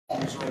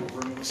songs are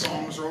over. And when the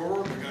songs are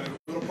over, we got a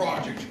little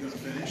project you're going to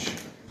finish.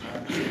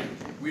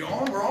 We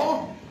on? We're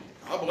on?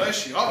 God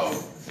bless you.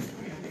 Uh-oh.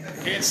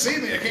 Can't see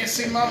me. I can't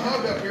see my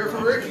mug up here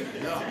for Ricky.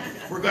 No.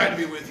 We're glad to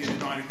be with you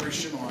tonight in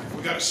Christian Life.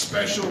 We got a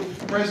special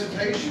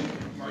presentation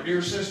from our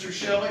dear sister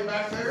Shelly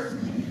back there.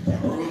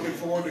 We're looking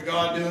forward to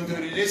God doing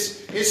good.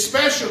 It's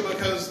special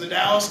because the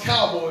Dallas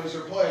Cowboys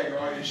are playing,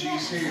 right? And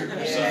she's here.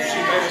 So she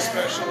made a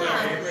special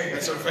effort.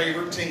 That's her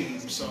favorite team.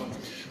 So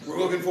we're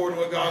looking forward to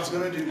what God's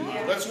going to do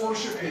tonight. Let's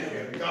worship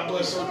Him. God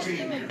bless our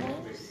team here.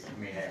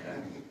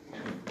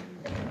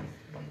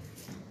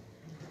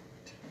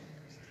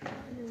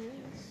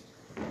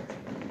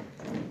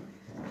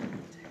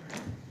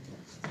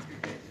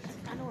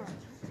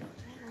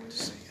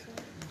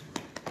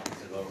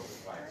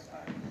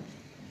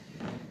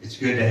 It's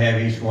good to have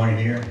each one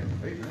here,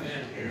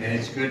 and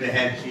it's good to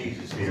have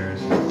Jesus here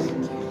as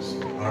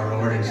our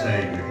Lord and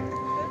Savior.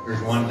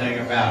 There's one thing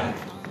about it.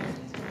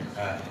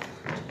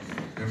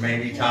 There may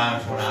be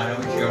times when I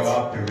don't show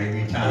up. There may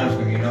be times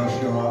when you don't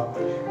show up.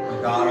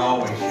 But God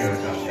always shows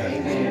up.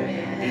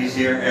 He's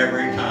here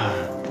every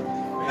time.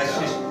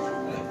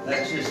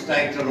 Let's just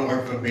thank the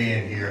Lord for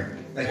being here.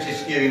 Let's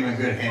just give Him a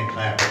good hand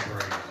clap of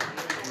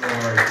praise.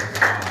 Glory to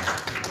God.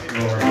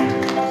 Glory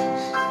to God.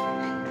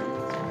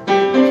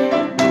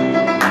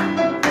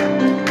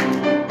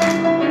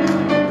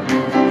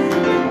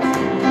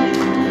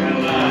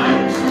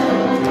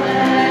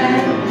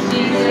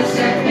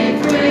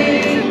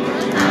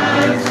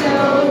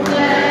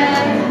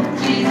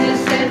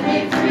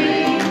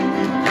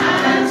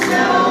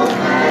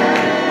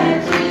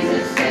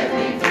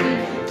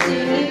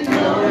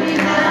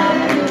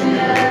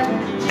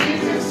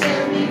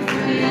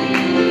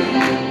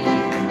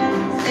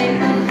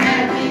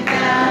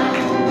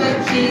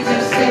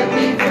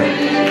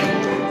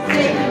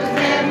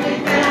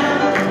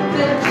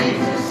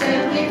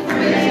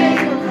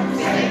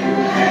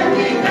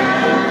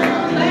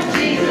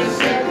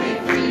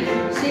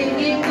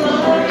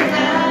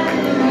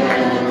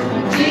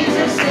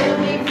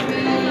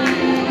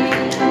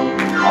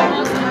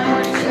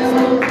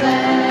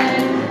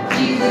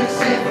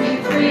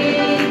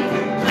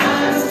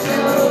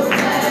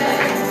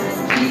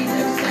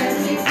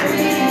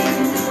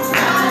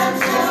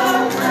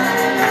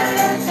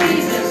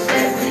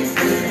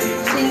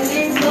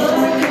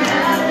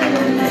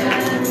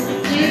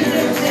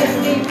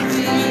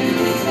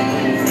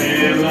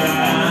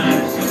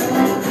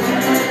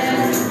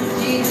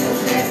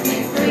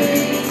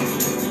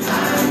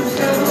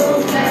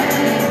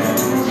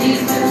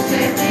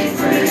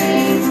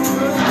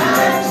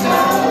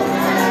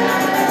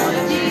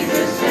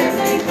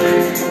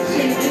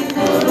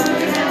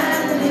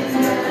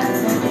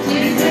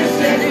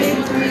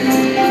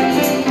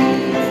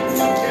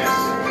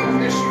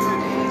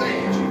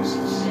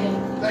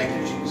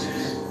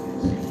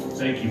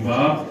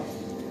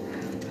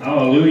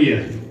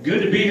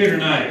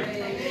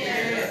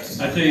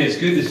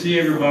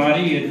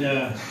 Everybody, and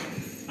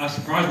I was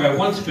surprised by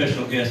one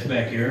special guest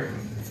back here,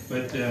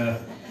 but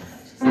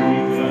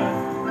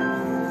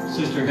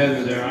Sister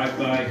Heather there,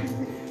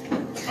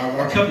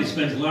 our company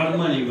spends a lot of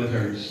money with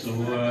her, so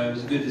it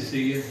was good to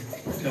see you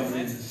coming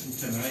in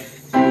tonight.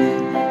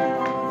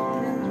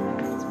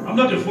 I'm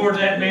looking forward to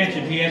that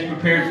mansion He has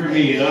prepared for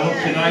me, and I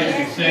hope tonight you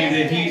can say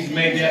that He's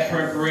made that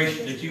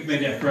preparation, that you've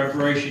made that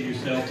preparation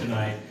yourself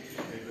tonight.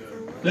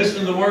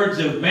 Listen to the words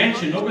of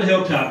Mansion over the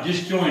hilltop.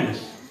 Just join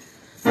us.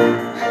 Oh,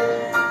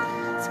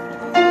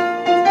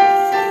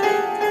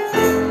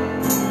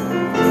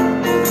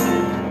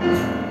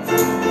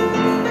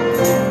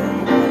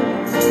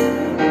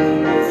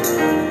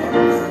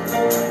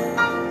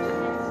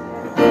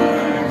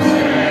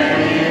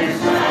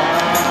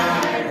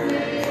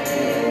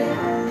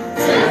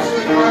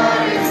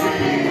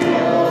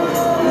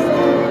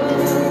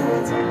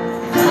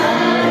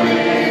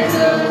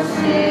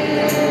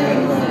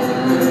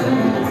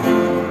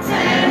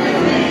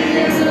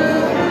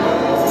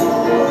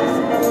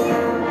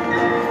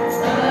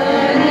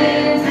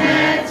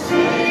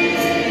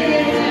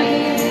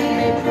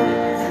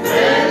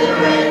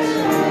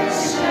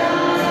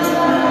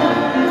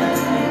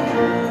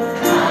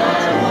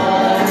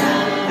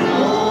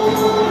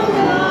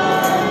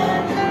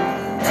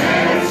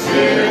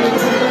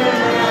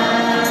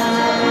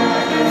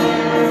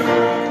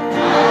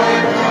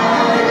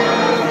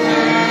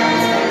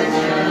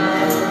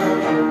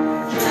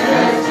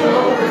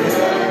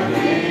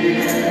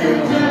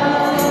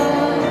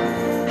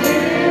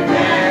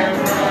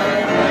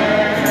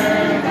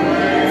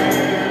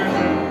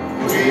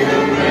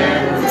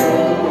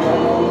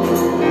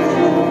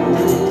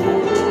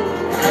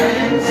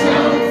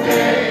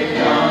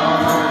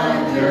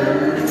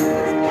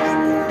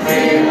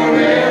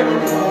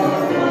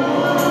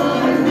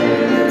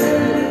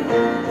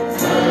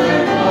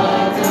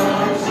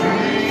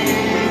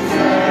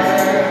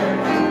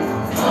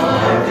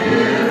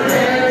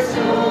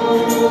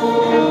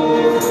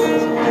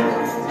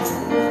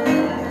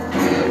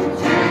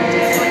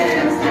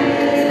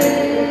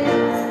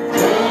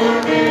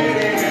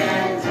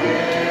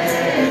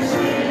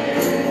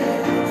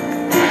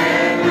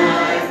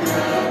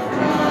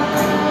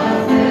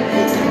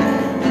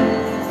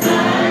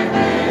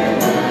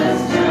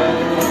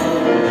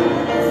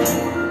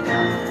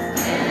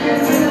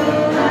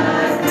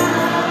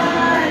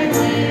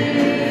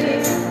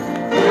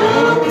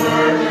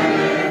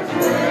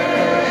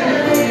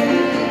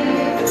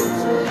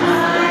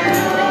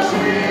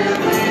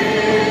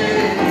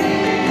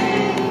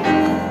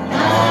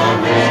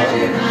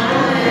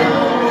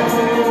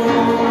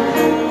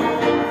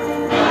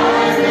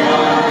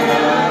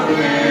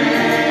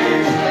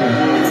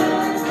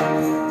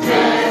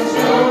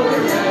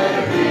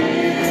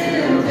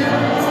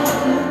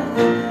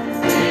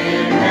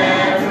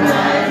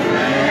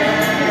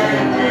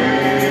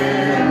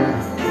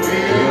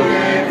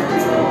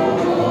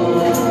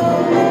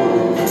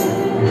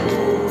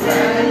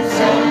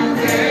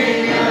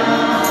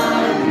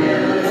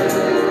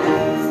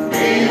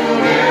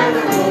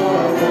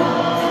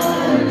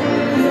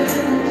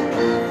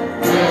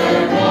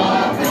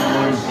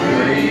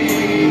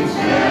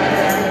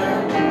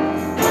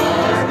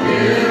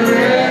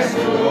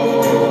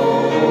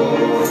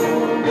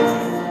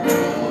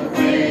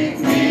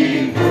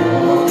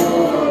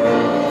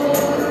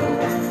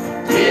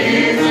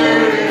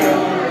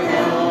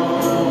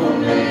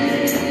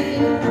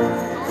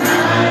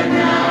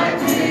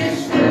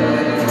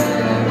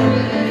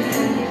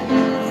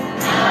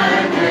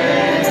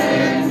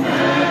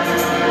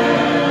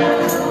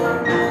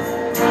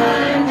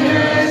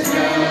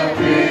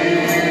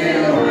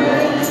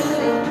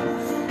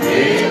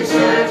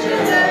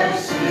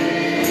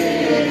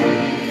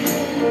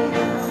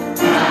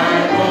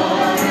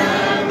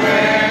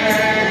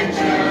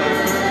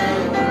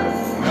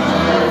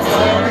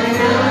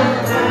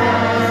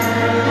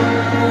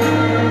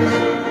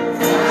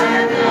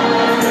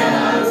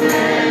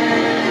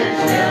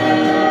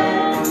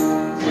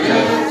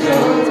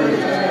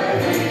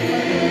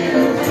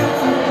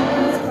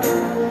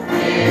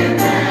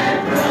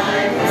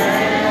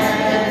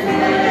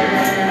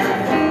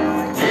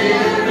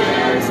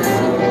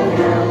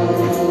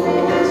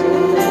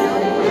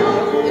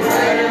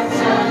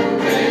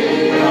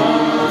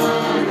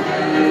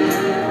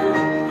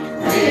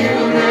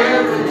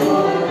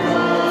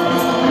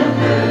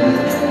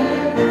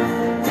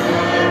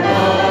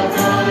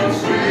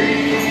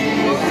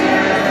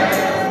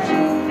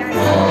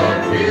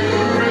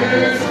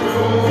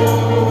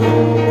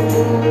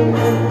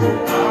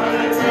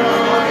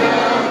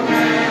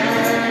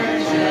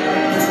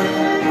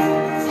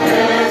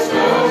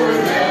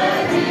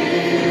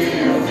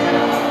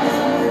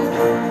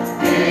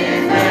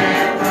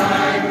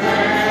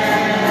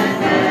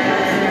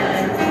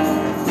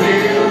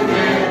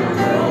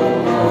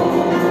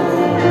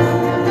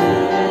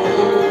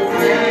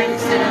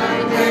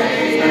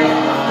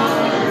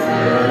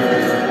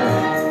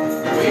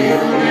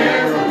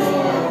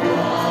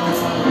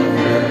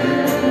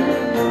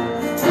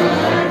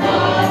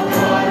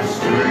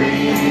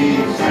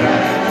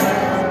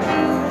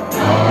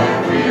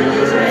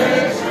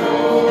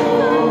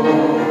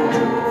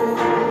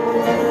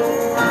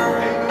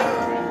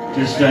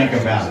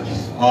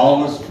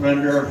 all the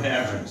splendor of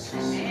heaven,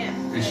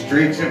 the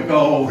streets of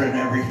gold and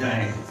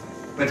everything.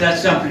 But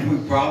that's something we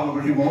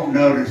probably won't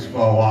notice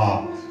for a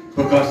while,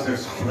 because the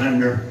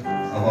splendor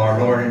of our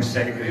Lord and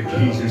Savior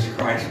Jesus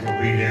Christ will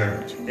be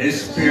there.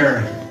 His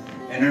Spirit.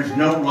 And there's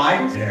no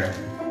light there.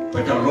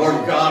 But the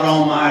Lord God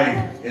Almighty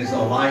is the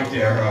light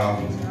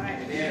thereof.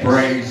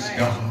 Praise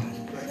God.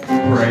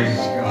 Praise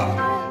God.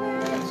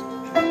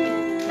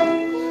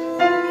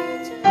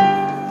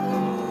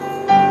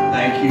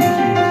 Thank you,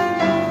 Jesus.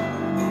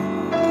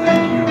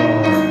 Thank you,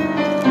 Lord.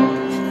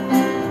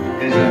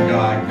 Isn't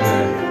God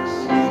good?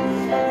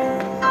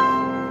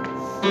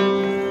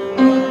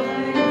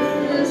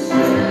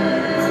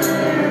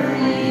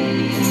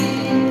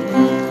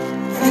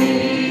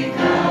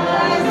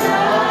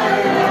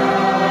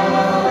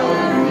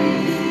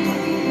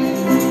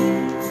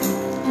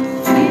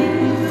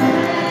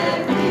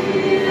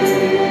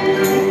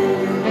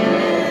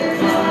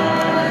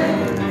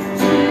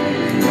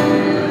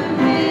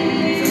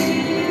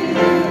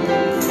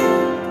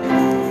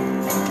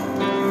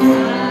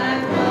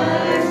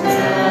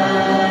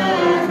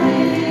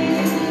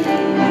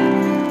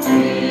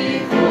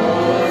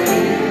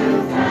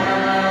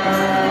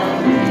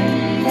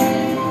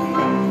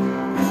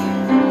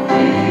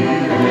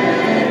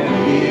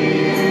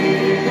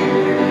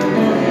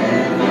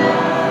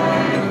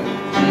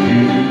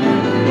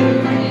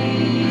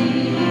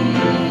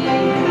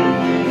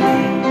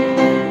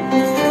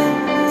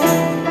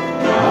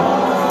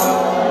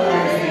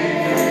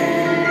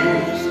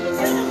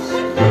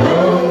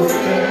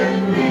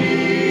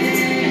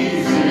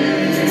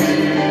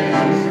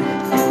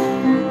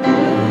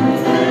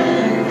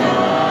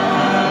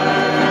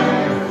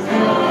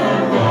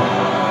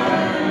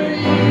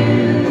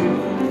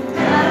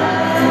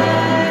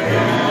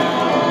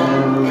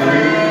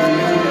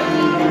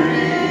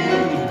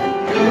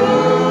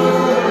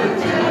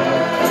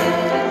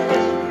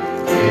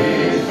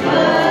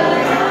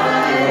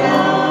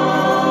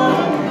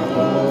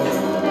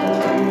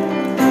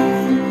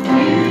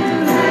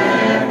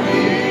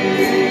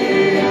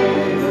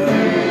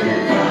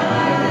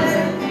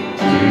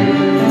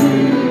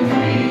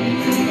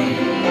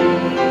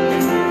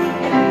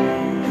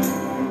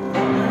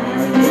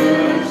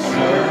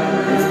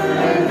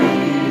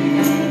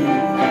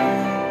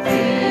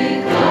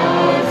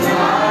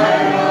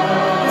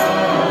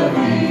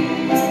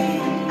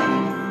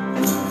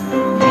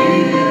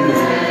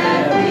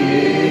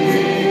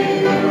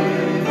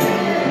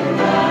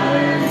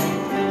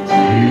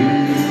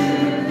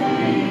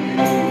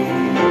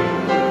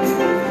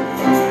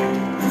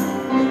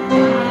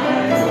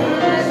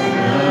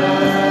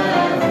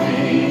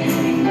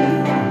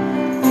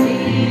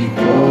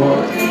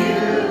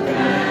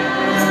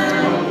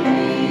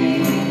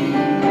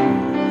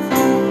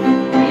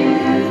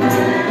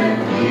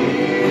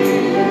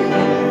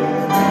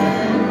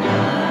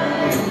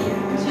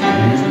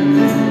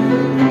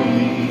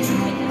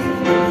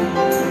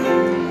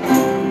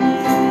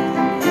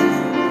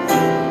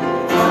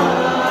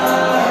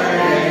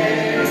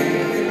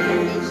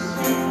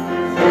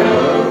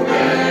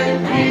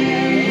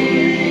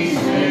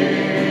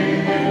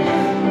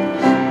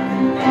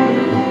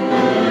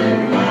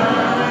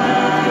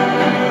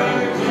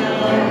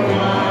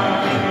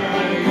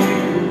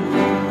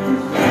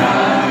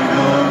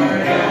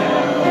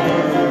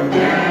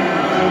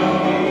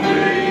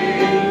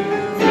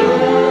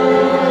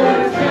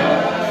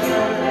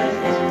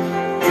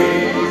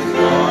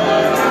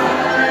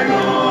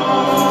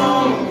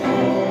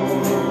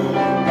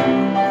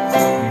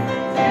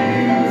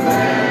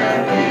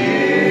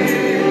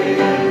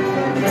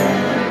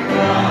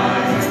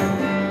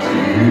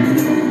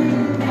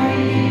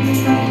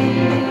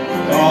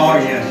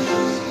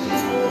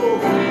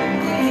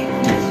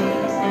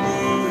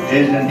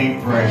 Isn't he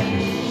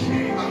precious?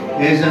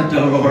 Isn't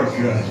the Lord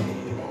good?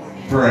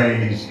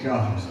 Praise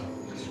God.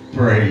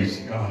 Praise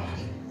God.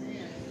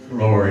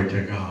 Glory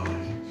to God.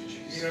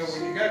 You know,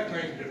 when you got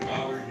things that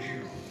bother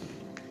you,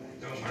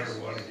 don't matter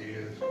what it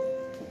is,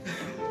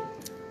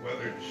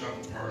 whether it's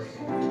something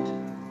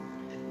personal,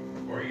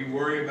 or you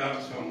worry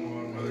about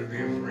someone, whether it be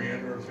a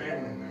friend or a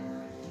family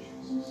member.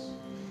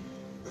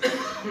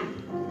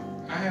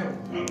 I have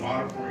a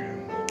lot of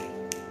friends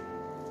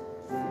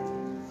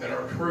that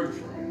are true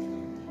friends.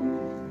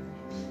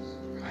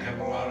 I have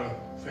a lot of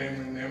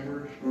family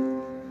members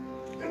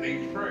that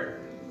need prayer.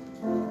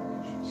 And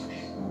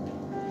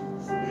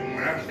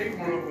when I see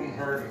one of them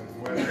hurting,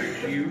 whether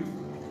it's you,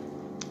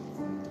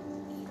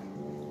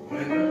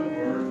 Linda,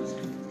 or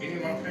any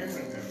of my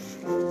family members,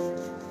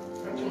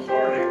 that's a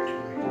heartache to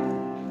me.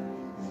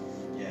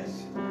 Yes.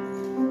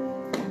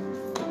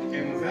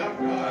 And without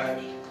God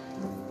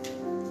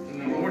and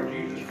the Lord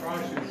Jesus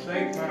Christ who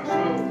saved my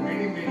soul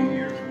many, many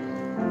years ago,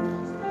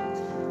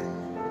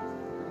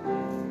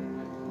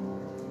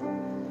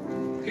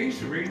 He's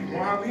the reason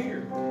why I'm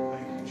here.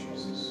 Thank you,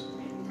 Jesus.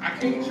 I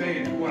can't say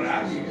it's what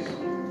I did.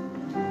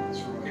 It's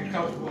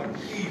because of what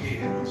He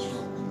did.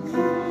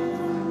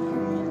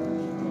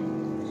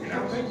 And I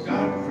thank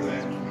God for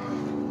that tonight.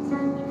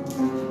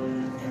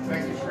 I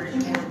thank His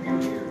reason why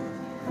I'm here.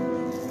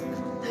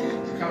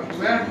 Because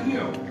without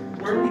Him,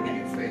 where would you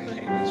be?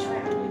 That's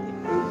right.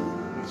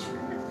 That's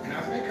right. And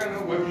I think I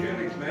know what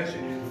Shelly's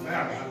message is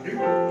about. I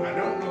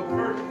don't know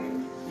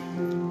personally,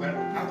 but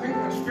I think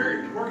my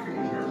spirit's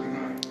working with her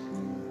tonight.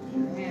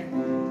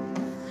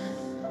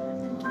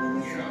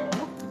 You know,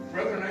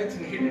 Brother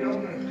Nathan hit it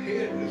on the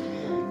head this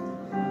morning.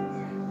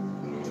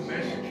 The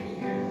message he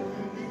had.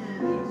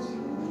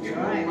 It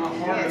made my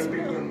heart up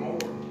even more.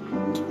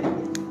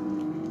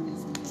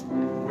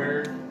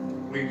 Where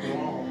we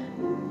belong.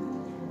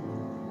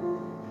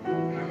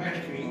 And I'm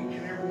asking each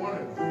and every one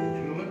of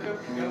you to look up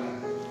to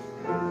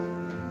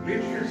God.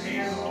 Lift your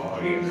hand all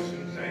Jesus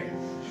and say,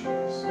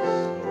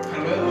 I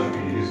love you.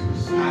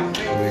 I thank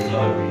you. We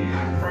love you. I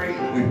praise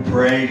you. We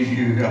praise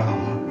you,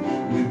 God.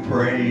 We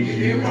praise Give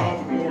you, Him all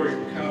God. the glory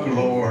because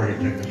Glory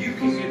to you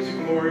can get the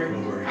glory.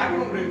 I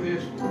don't do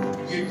this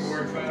to get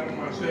glorified on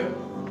myself.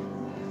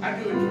 I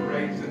do it to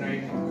raise the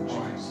name of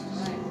Christ.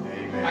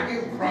 Amen. I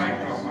give Christ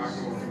all my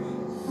glory.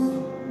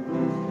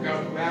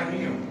 Because without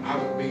Him, I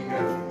would be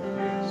nothing.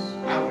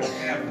 I would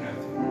have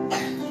nothing.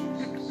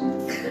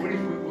 What if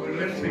we would?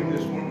 Let's sing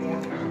this one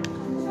more time.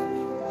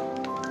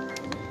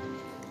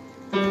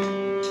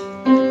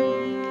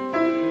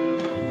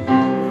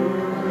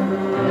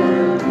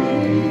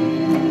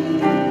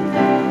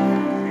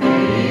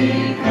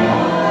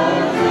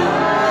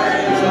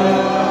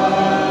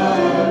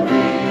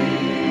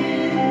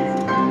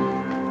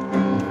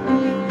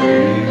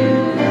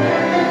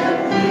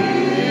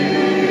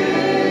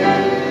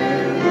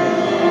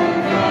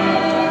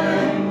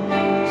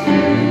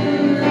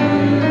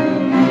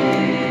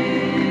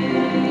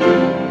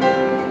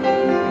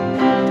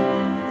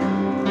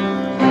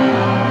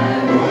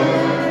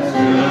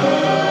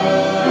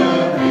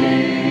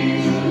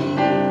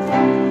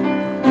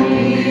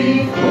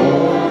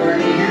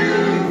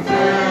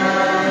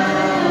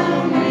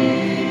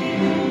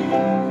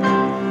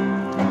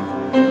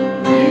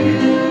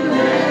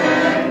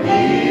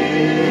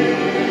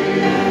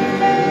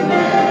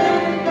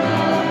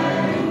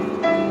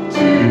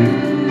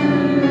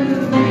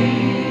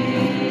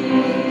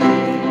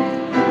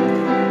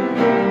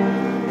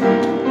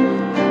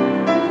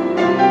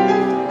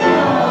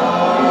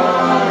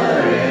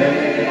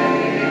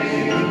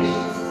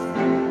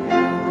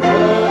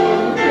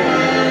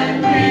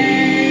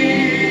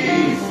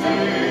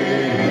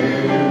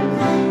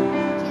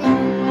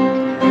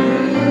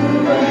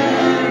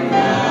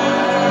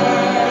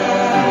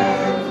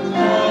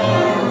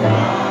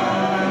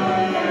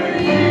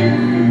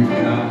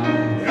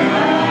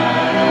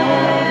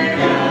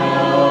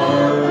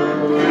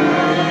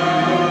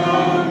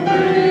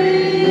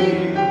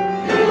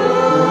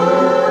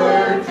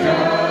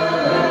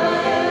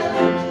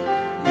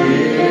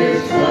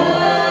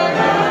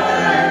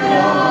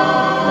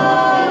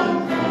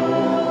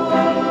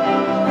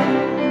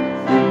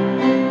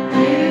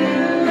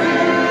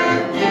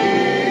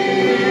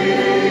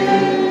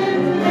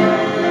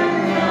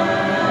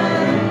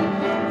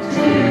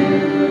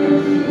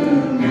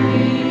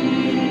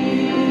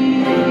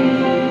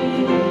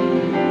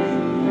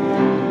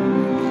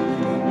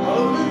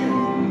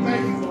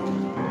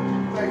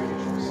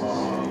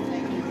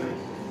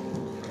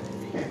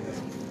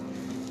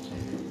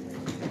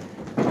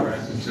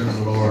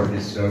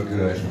 so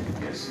good.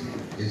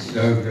 It's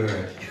so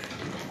good.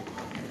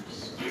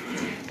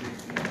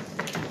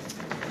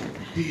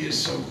 He is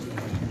so good.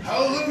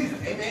 Hallelujah.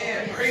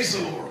 Amen. Praise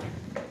the Lord.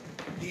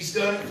 He's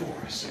done it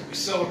for us. And we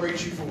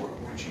celebrate you for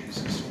it, Lord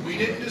Jesus. We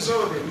didn't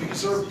deserve it. We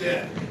deserved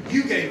death.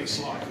 You gave us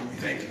life. And we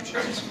thank you,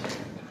 Jesus.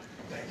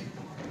 Thank you,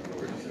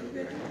 Lord.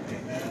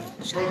 Amen.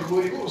 Brother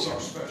Woody, what was our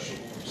special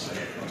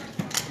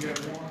one? You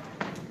have one?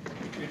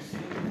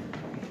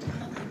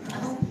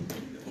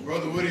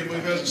 Brother Woody, I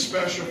believe, has a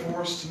special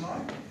for us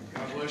tonight.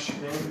 God bless you,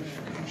 brother.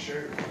 Come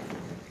share it.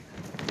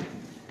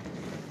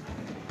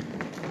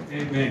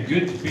 Amen.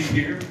 Good to be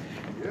here.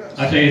 Yes.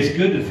 I tell you, it's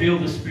good to feel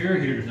the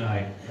Spirit here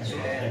tonight.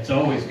 That's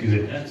always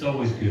good. That's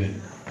always good.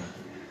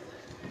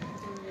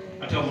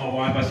 I told my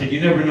wife, I said,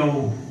 you never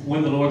know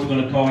when the Lord's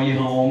going to call you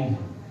home.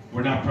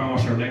 We're not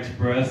promised our next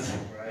breath,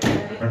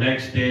 our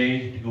next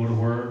day to go to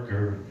work,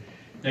 or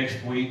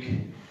next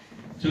week.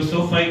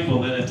 So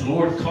thankful that if the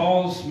Lord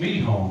calls me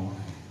home,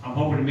 I'm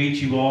hoping to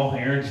meet you all.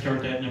 Aaron,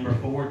 start that number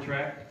 4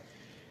 track.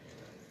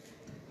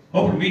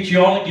 Hoping to meet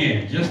you all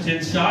again, just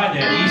inside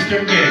that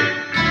eastern gate.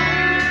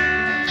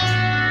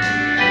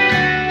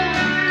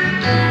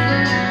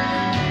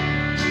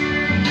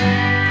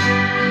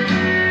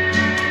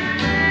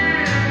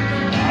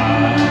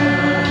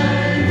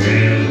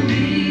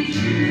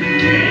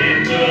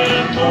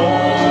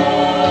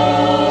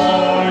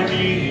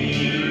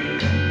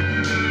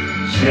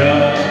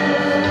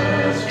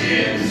 Just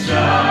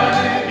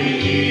inside the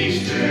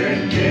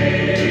eastern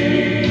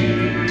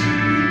gate,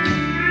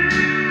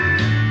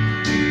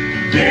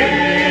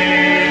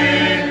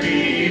 then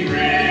be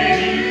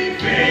ready,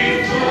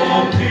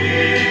 faithful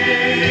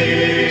pilgrim.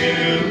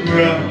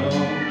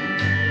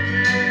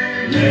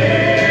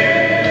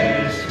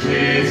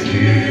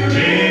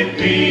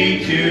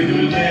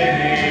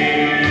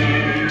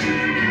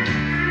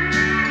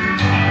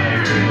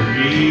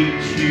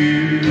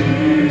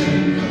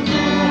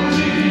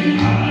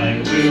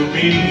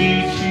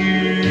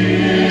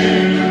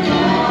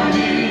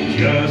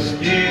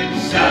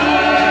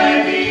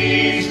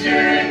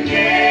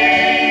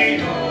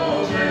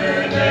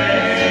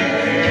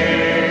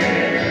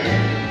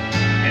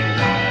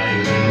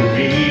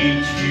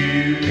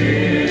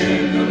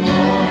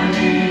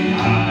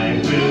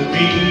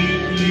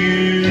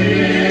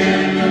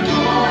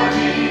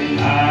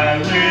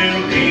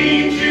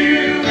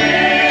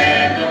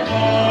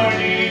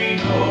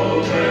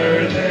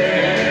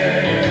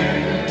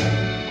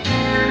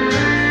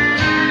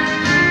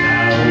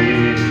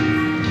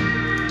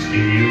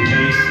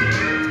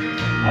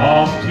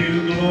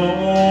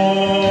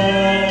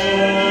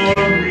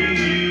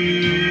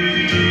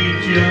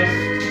 just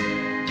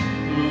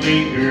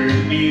linger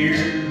near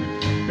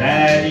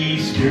that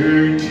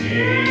eastern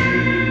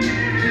gate.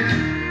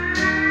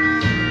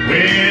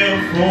 Well,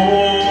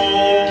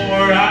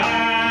 for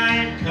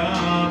I'm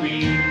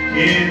coming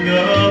in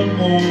the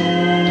morning.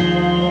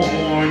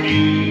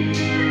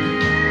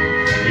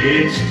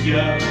 It's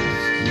just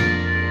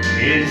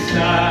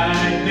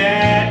inside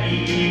that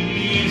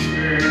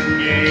eastern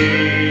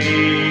gate.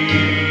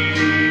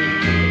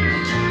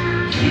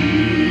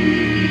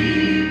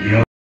 Keep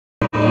your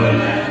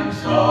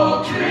lamps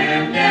all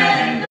trimmed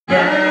and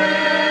burning,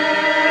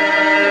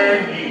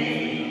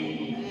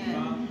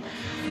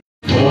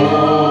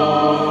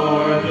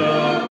 for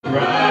the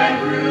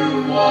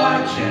bridegroom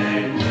watch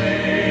and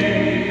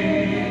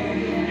wait.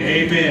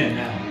 Amen.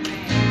 Now,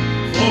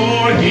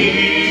 for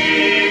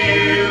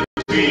he'll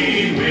be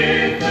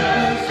with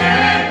us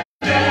at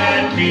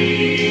that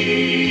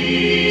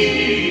meeting,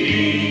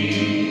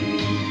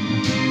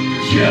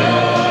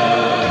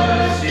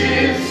 just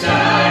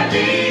inside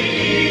the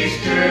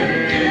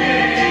eastern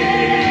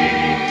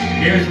gate.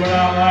 Here's what I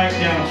like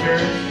now,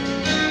 church.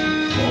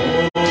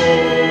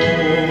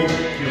 Oh,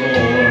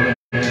 joy,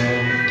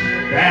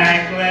 that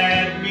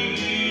glad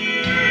meeting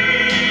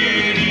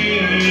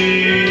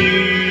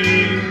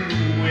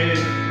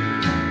with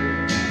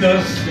the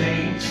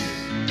saints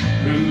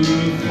who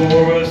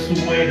for us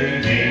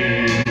waiting.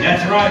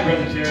 That's right,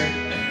 Brother Terry.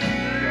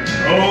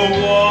 Oh,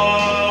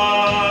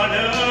 what a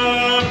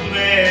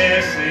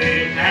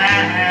blessed,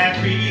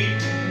 happy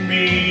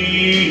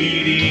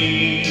meeting.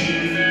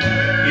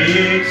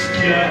 It's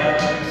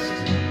just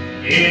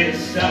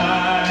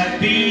inside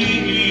the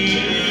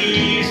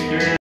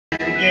eastern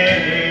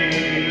gate.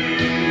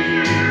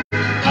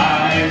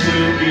 I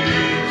will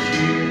meet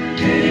you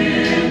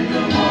in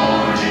the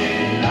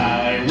morning. I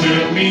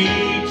will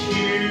meet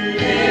you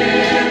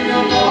in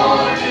the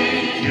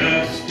morning.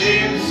 Just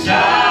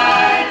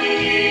inside the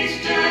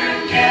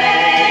eastern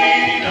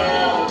gate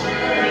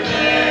over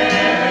there.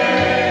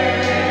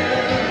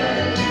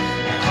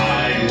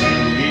 I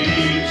will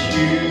meet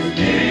you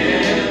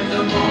in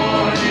the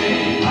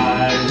morning. I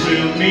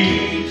will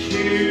meet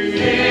you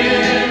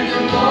in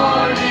the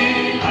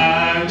morning. I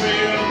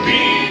will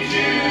meet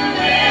you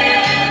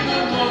in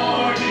the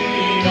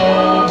morning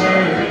over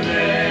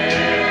there.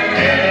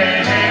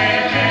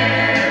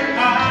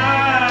 I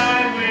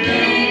will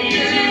meet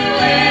you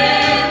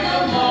in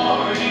the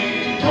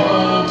morning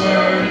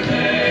over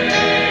there.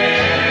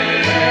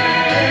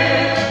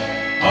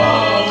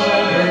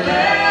 Over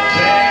there.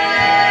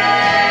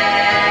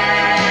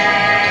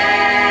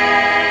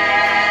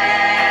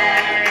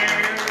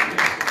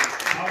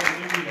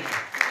 Hallelujah.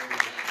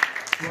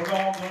 We're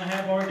all going to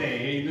have our day.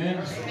 Amen.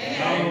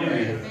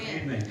 Hallelujah.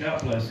 Amen. God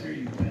bless. Here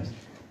you, Pastor.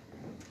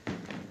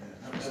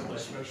 That was something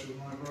special with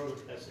my brother.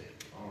 That's it.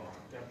 All right.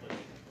 God bless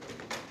you.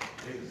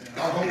 Amen.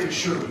 Our hope is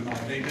sure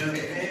tonight. Amen.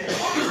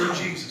 Through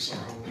Jesus,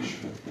 our hope is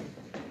sure.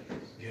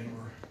 Again,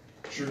 we're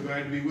sure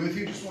glad to be with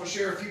you. Just want to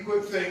share a few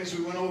quick things.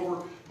 We went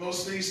over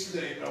most of these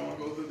today, but I want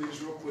to go through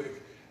these real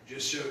quick,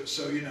 just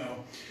so you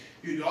know.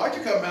 If you'd like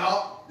to come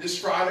out this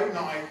Friday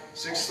night,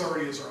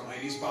 6:30 is our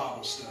ladies'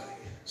 Bible study.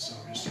 So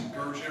just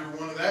encourage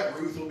everyone to that.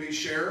 Ruth will be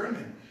sharing,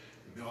 and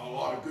we've got a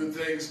lot of good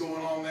things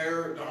going on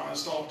there.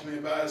 Donna's talked to me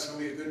about it. It's going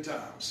to be a good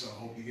time. So I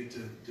hope you get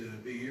to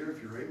be here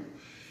if you're able.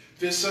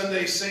 Fifth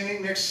Sunday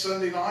singing next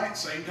Sunday night,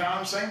 same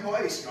time, same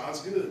place.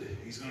 God's good.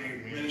 He's going to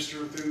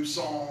minister through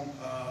song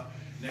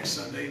next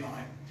Sunday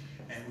night.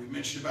 And we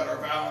mentioned about our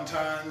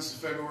Valentine's,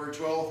 February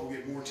 12th. We'll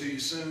get more to you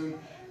soon.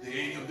 The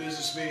annual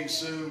business meeting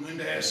soon.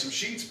 Linda has some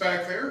sheets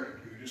back there.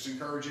 We just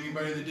encourage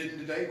anybody that didn't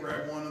today,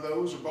 grab one of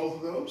those or both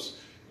of those.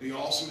 Be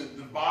awesome.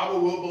 The Bible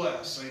will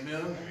bless.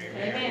 Amen.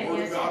 Amen. The Word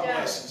Yes, of God it does.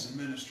 blesses and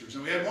ministers.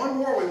 And we had one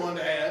more we wanted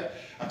to add.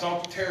 I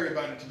talked to Terry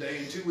about it today.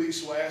 In 2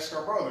 weeks, we'll ask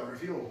our brother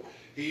if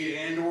he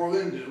and or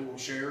Linda will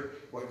share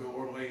what the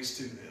Lord lays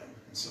to them.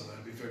 And so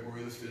that'll be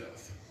February the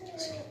 5th.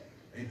 So,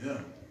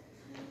 amen.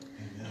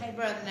 Amen. Hey,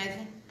 Brother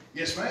Nathan,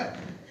 Yes, ma'am.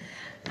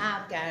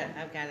 I've got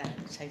to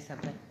say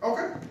something.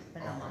 Okay. It's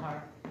been on my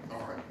heart. All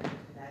right.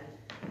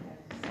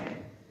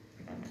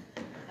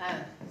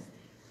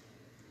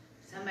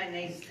 Somebody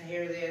needs to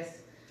hear this.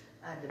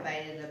 I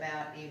debated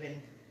about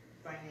even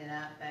bringing it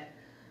up, but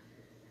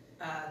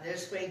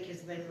this week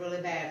has been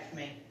really bad for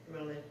me,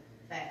 really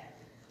bad.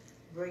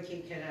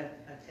 Ricky could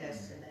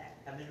attest to that.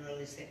 I've been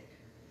really sick.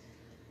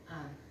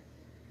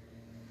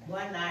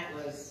 One night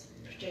was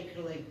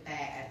particularly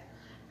bad.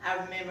 I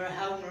remember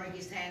holding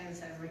Ricky's hand and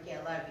saying, "Ricky,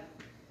 I love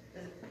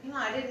you." You know,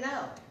 I didn't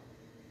know.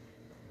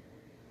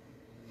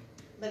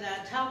 But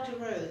I talked to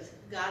Ruth.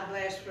 God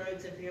bless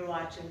Ruth if you're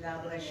watching.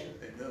 God bless you.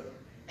 Amen.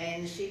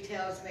 And she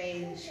tells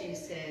me, she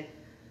said,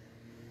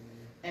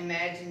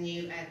 imagine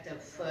you at the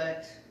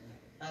foot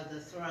of the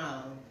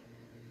throne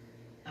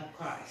of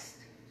Christ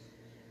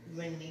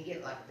when you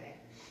get like that.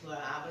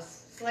 Well, I was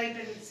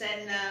sleeping,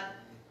 sitting up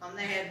on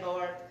the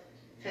headboard,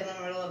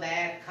 feeling really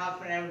bad,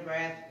 coughing every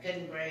breath,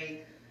 couldn't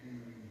breathe.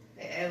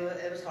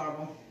 It was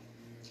horrible.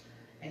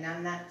 And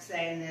I'm not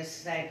saying this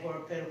to say poor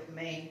pitiful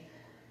me.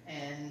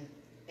 And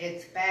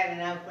it's bad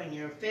enough when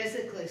you're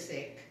physically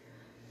sick,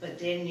 but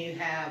then you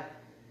have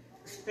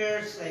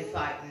spiritually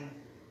fighting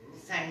the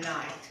same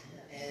night.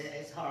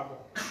 It's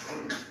horrible.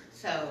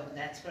 So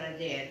that's what I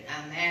did.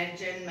 I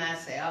imagined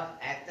myself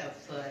at the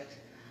foot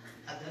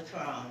of the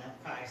throne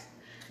of Christ.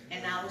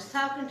 And I was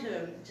talking to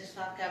him just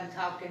like I'm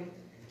talking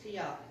to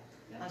y'all.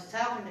 I was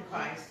talking to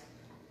Christ.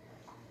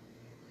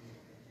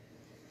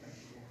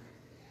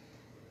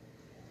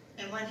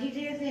 And what he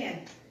did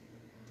then,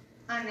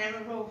 I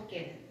never will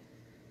forget it.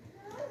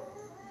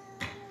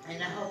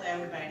 And I hope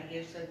everybody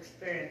gets to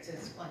experience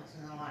this once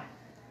in their life.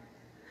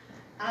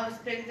 I was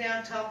bent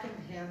down talking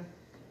to him,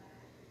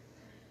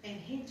 and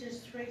he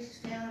just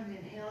reached down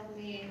and held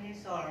me in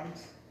his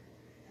arms.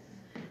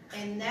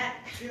 And that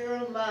pure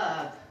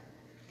love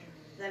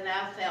that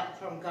I felt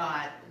from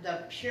God,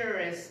 the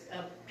purest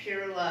of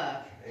pure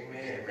love.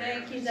 Amen.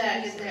 Thank you,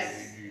 That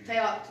Jesus.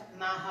 felt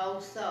my whole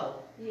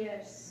soul.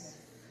 Yes.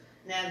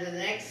 Now the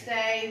next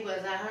day,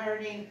 was I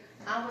hurting?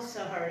 I was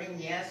so hurting,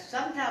 yes.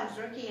 Sometimes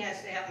Ricky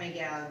has to help me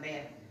get out of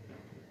bed.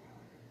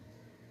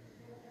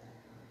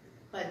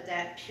 But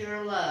that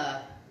pure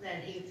love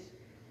that he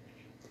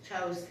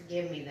chose to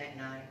give me that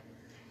night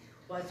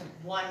was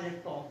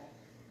wonderful.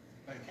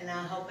 And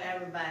I hope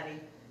everybody,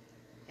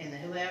 and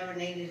whoever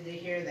needed to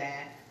hear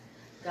that,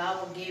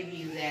 God will give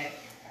you that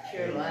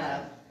pure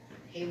love.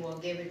 He will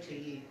give it to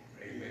you.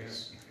 Amen.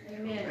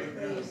 Amen.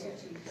 Praise you,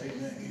 Jesus.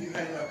 Amen. Can you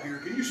hang up here?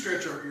 Can you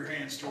stretch out your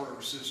hands toward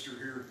our sister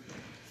here?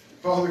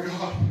 Father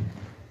God,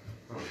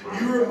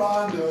 you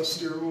remind us,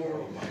 dear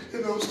Lord,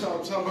 in those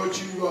times how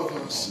much you love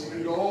us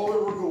and all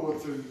that we're going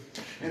through.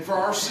 And for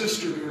our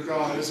sister, dear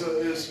God,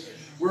 as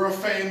we're a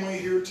family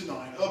here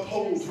tonight,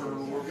 uphold her,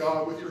 Lord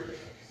God, with your hand.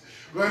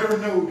 Let her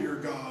know, dear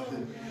God,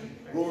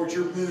 that, Lord,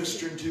 you're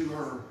ministering to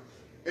her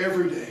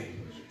every day,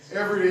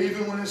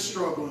 even when it's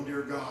struggling,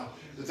 dear God,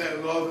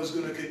 that love is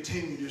going to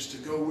continue just to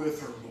go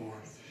with her, Lord.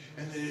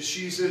 And that as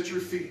she's at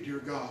your feet, dear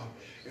God,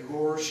 and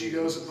Lord, she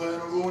doesn't plan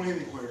on going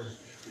anywhere,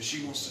 but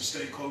she wants to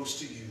stay close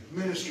to you.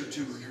 Minister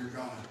to her, dear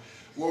God.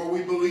 Lord,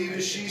 we believe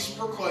as she's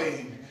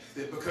proclaimed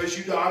that because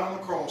you died on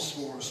the cross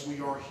for us, we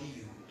are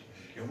healed.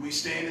 And we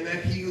stand in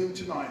that healing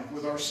tonight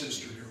with our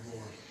sister, dear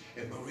Lord,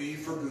 and believe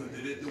for good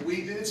that the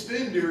week that it's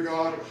been, dear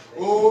God,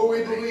 oh,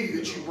 we believe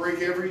that you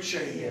break every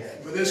chain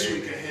for this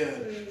week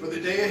ahead. For the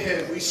day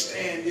ahead, we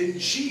stand in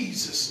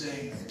Jesus'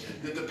 name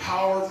that the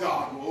power of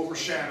God will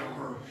overshadow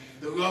her.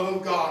 The love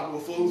of God will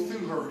flow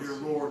through her, dear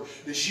Lord,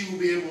 that she will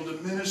be able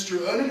to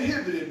minister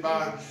uninhibited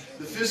by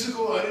the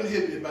physical,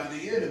 uninhibited by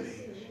the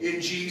enemy.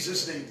 In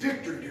Jesus' name.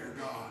 Victory, dear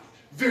God.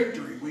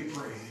 Victory, we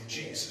pray in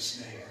Jesus'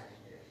 name.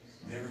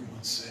 And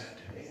everyone said,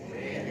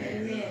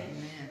 Amen. Amen.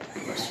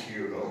 Thank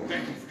you, Lord.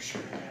 thank you for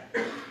sharing that.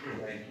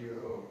 Thank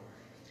you, Lord.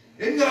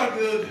 Isn't God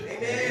good?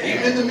 Amen.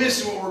 Even in the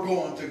midst of what we're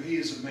going through, He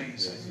is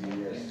amazing.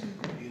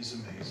 He is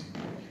amazing.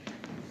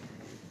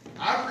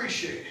 I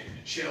appreciate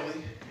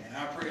Shelly, and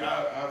I've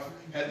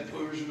had the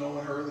pleasure of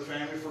knowing her and the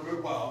family for a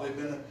good while. They've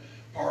been a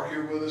part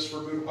here with us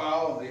for a good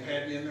while, and they've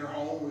had me in their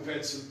home. We've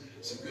had some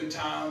good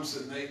times,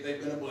 and they've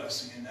been a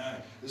blessing. And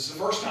this is the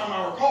first time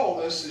I recall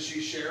this that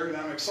she shared, and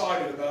I'm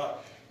excited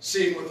about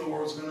seeing what the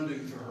Lord's going to do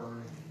for her.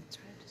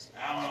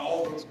 Alan,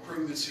 all the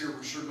crew that's here,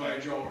 we're sure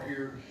glad y'all are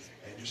here,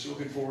 and just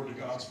looking forward to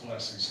God's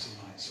blessings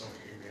tonight. So,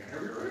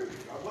 have your room.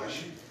 God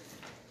bless you.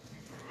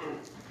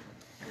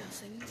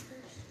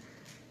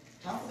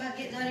 Talk about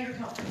getting out of your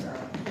comfort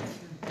zone.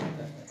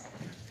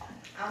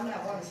 I'm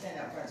not one to stand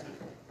out in front of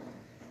people.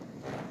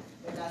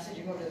 But God said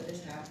you're going to do it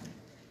this time.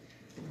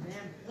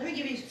 Let me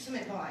give you some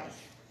advice.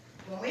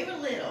 When we were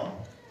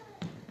little,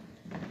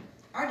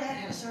 our dad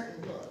had a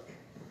certain look.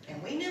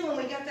 And we knew when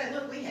we got that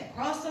look, we had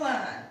crossed the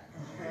line.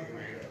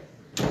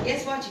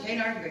 Guess what? You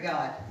can't argue with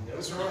God.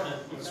 That's right.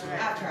 That's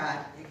right. I've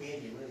tried.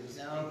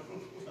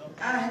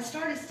 I had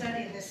started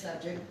studying this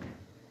subject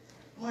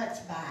months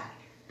back.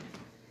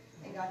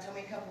 And God told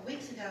me a couple of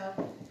weeks ago,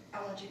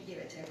 I want you to give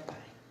it to everybody.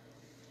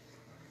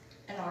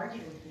 And I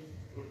argued with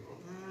you.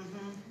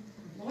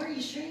 Lord, are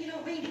you sure you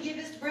don't mean to give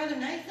this to Brother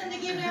Nathan to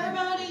give to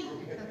everybody?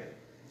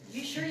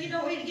 You sure you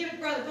don't mean to give it to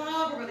Brother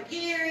Bob or Brother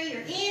Gary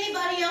or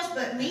anybody else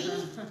but me?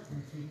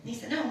 And he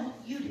said, no, I want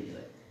you to do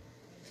it.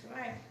 That's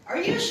right. Are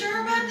you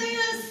sure about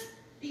this?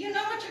 Do you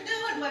know what you're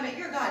doing? Wait a minute,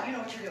 you're God, you know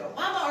what you're doing.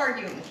 Why am I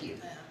arguing with you?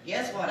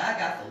 Guess what? I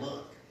got the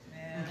look.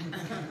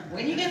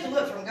 When you get the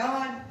look from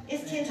God,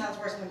 it's 10 times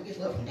worse than when you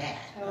get the look from Dad.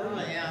 Oh,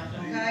 yeah.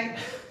 Okay?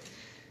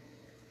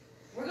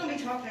 We're going to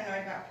be talking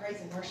tonight about praise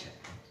and worship.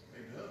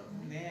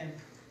 Amen.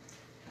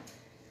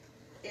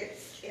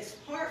 It's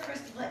hard for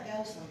us to let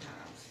go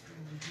sometimes.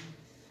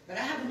 But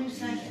I have a new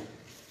saying.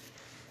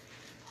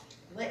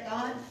 Let go,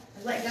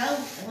 and let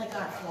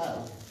God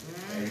flow.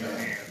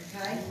 Amen.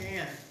 Okay?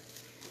 Amen.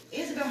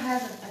 Isabel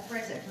has a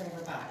present for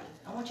everybody.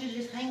 I want you to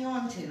just hang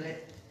on to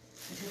it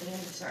until the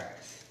end of the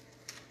service.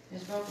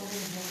 Ms. Broke will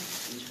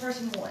give each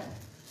person one.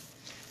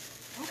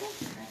 Okay.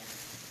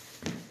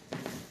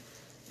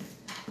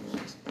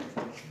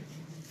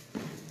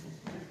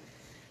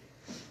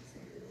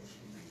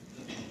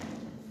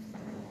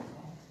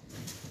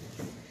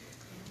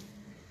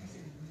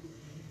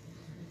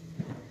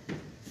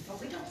 Oh,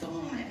 we don't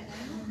film it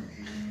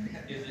now.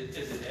 Is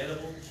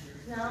edible?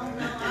 No,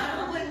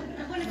 I wouldn't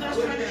if I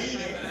was trying to eat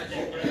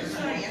it. Just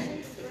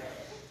saying.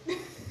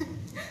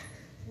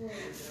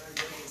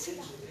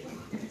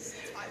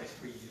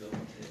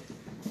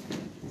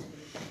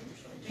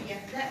 Yeah,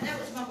 that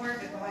was my word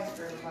of advice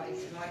for everybody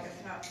tonight.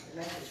 It's not the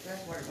message,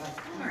 that's word of advice.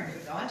 Don't argue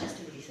with God, just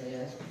do what He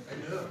says.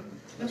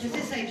 Because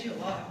it saves you a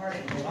lot of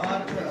heartache, a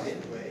lot of trouble.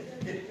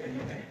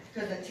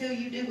 Because until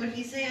you do what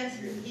He says,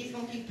 He's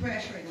going to keep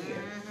pressuring you.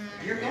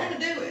 You're going to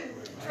do it.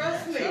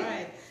 Trust me.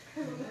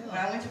 When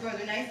I went to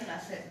Brother Nathan, I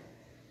said,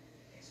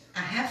 I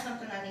have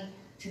something I need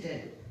to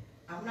do.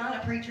 I'm not a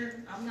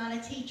preacher. I'm not a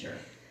teacher.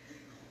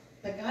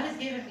 But God has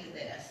given me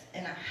this,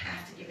 and I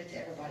have to give it to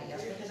everybody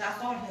else because I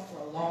fought Him for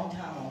a long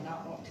time on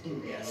not wanting to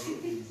do this.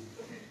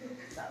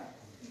 So.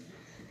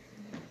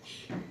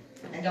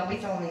 And don't be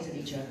throwing these at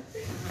each other.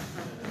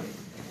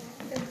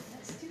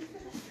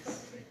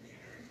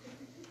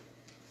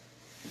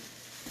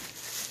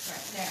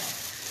 Right, now,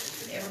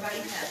 everybody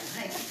has,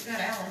 hey, you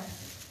got Alan.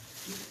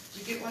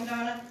 Did you get one,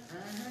 Donna?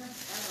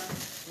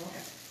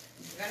 Okay.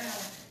 You got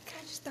Alan. Can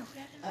I just throw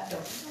that in?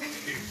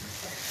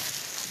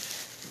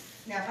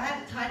 Now, if I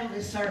had to title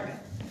this sermon,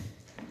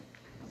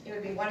 it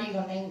would be, what are you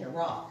going to name your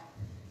rock?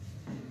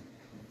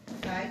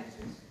 Okay?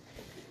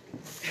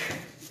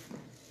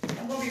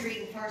 I'm going to be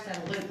reading first out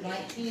of Luke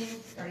 19,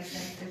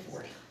 37 through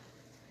 40.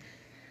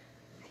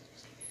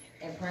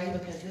 And pray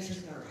because this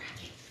is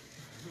nerve-wracking.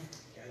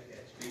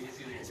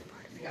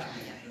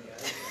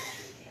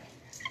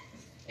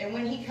 And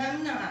when He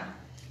come nigh,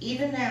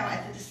 even now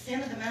at the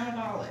descent of the Mount of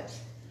Olives,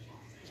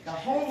 the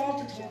whole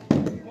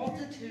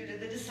multitude of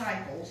the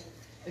disciples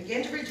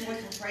began to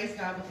rejoice and praise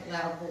God with a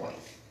loud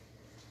voice.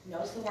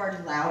 Notice the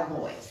word loud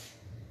voice.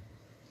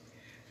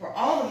 For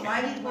all the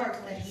mighty works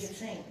that He had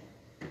seen,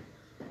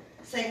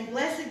 saying,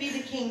 Blessed be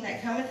the King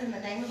that cometh in the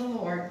name of the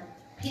Lord,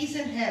 peace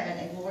in heaven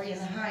and glory in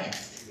the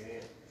highest.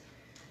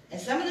 And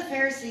some of the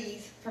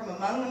Pharisees from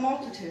among the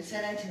multitude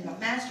said unto Him,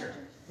 Master,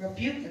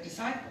 rebuke the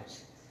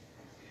disciples.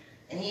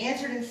 And He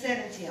answered and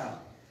said unto them,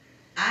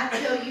 I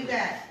tell you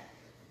that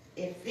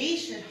if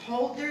these should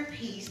hold their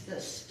peace, the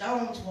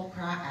stones will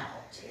cry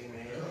out.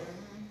 Amen.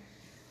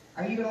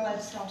 Are you going to let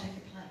a stone take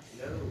your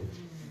place?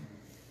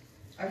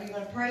 No. Are you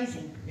going to praise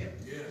Him?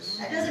 Yes.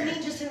 That doesn't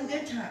mean just in the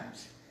good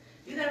times.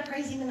 You got to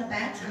praise Him in the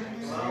bad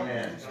times.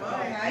 Amen.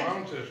 Right?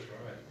 Mom says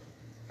right.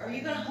 Are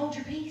you going to hold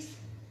your peace?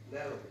 No.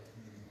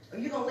 Or are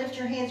you going to lift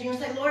your hands and you're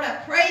going to say, Lord, I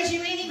praise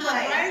You anyway.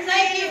 Praise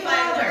Thank You, You,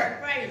 Father.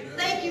 Praise.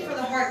 Thank You for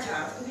the hard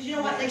times. Because you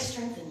know what? They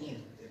strengthen you.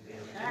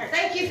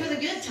 Thank You for the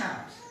good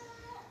times.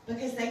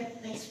 Because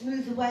they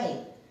smooth the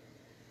way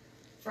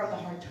from the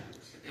hard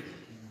times.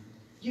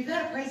 You've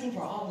got to praise Him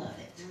for all of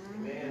it.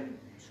 Amen.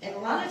 And a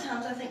lot of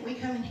times I think we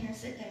come in here and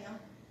sit down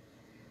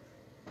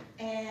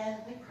and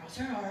we cross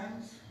our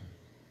arms,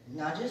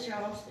 not just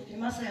y'all, I'm speaking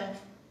to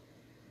myself,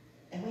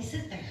 and we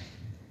sit there.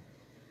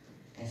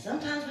 And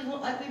sometimes we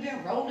look like we've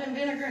been rolled in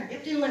vinegar and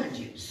dipped in lemon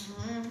juice.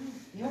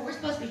 You know, we're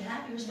supposed to be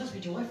happy, we're supposed to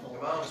be joyful.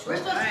 Come on. We're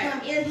supposed to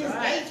come in His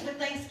gates with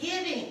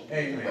thanksgiving.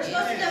 Amen. We're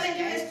supposed to come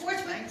into His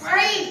courts with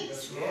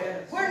praise.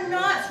 Yes. We're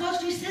not supposed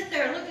to sit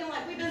there looking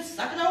like we've been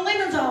sucking on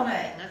lemons all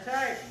day. That's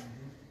right.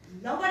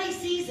 Nobody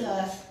sees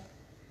us,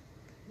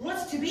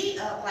 wants to be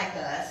up like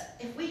us,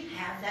 if we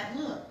have that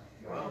look.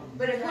 Come on.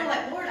 But if we're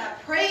like, Lord, I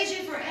praise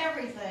You for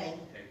everything,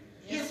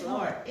 Yes, guess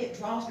Lord. what? It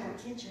draws more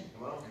attention.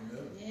 Come on.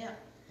 Yeah.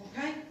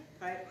 Okay?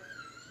 Right.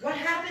 What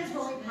happens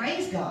when we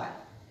praise God?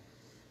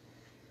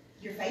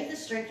 Your faith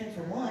is strengthened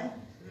for one.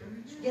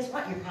 Guess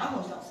what? Your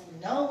problems don't seem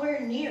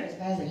nowhere near as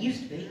bad as they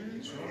used to be.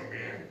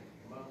 Amen.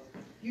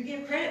 You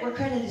give credit where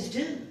credit is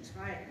due. That's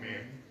right.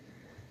 Amen.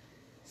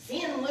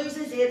 Sin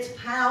loses its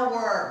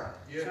power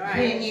That's right.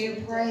 when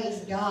you praise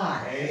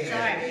God.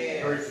 Amen.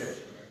 Very good.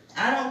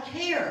 I don't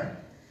care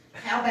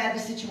how bad the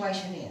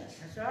situation is.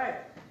 That's right.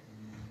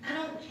 I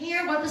don't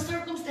care what the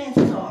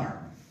circumstances are.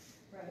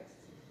 Right.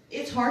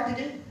 It's hard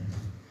to do.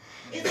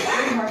 It's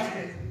very hard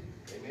to do.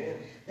 Amen.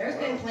 There's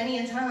been plenty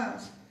of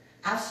times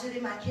I've stood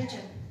in my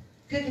kitchen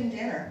cooking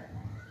dinner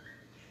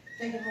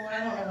thinking, Lord, I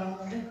don't know what I'm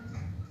going to do.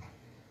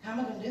 How am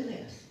I going to do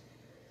this?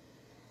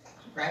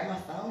 I'll grab my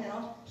phone and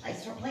I'll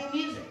start playing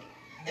music.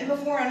 And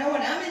before I know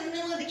it, I'm in the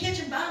middle of the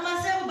kitchen by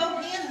myself with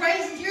both hands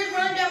raised and tears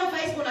running down my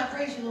face. Lord, I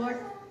praise You, Lord.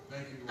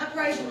 Thank You. I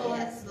praise You, Lord.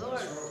 Yes,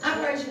 Lord.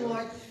 I praise You,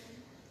 Lord.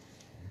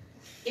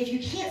 If you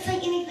can't say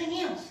anything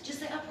else, just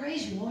say, I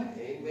praise You, Lord.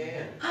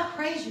 Amen. I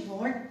praise You,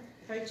 Lord.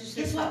 Praise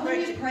Guess what? When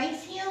you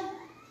praise Him,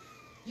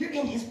 you're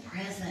in His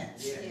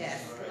presence.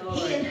 Yes, Lord.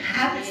 He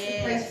inhabits the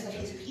Yes. praises of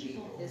His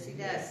people. Yes, He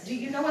does. Do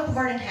you know what the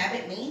word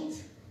inhabit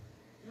means?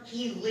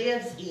 He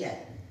lives in.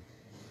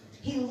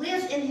 He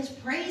lives in His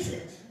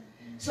praises.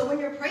 So when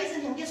you're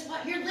praising Him, guess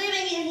what? You're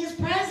living in His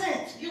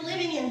presence. You're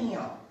living in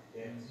Him.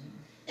 Yes.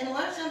 And a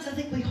lot of times I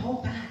think we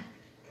hold back.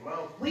 Come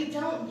on. We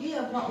don't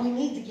give what we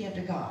need to give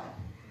to God.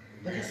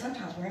 Because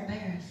sometimes we're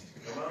embarrassed.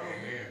 Come on.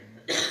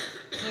 Amen.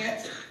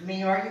 Hence,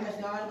 me arguing with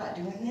God about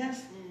doing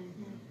this.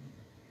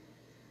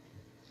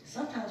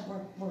 Sometimes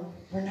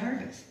we're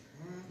nervous.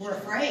 We're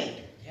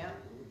afraid. Yeah.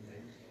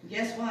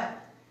 Guess what?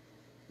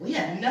 We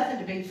have nothing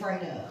to be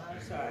afraid of.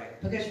 That's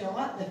right. Because you know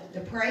what?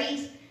 The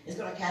praise is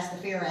going to cast the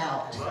fear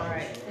out. That's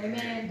right.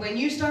 Amen. When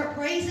you start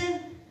praising,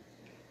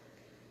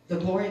 the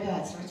glory of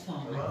God starts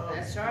falling.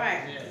 That's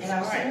right. And I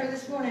was sitting here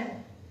this morning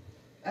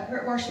up here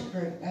at worship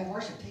group, our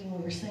worship team,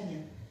 we were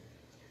singing.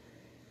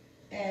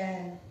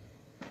 And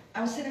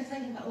I was sitting there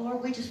thinking about,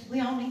 Lord, we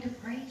all need to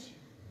praise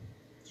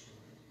you.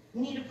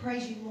 We need to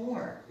praise you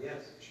more.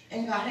 Yes.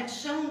 And God had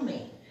shown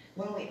me,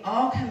 when we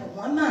all come in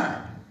one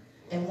mind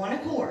and one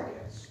accord,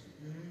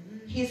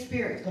 His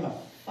Spirit's going to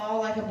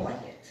fall like a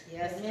blanket.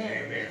 Yes.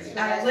 Amen.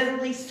 I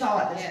literally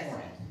saw it this Yes.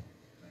 morning.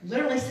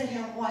 Literally sit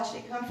here and watched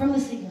it come from the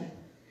ceiling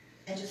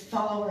and just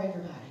fall over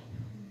everybody.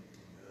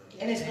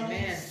 And it's going to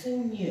Amen.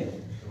 consume you.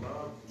 Come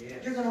on.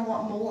 Yes. You're going to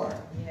want more.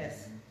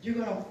 Yes. You're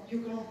going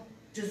to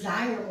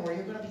desire more.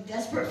 You're going to be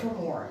desperate for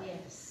more.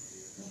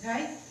 Yes.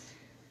 Okay?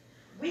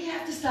 We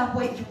have to stop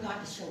waiting for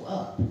God to show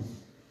up.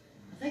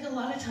 I think a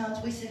lot of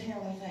times we sit here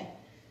and we think,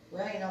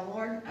 well, you know,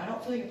 Lord, I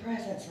don't feel your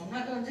presence, so I'm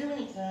not going to do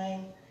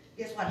anything.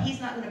 Guess what? He's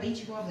not going to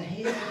beat you over the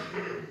head.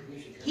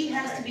 He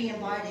has to be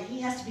invited. He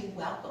has to be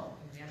welcome.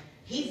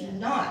 He's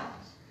not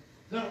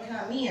going to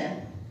come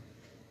in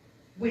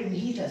when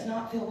he does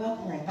not feel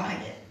welcome or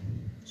invited.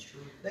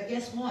 But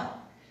guess what?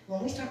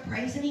 When we start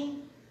praising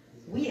him,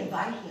 we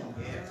invite him.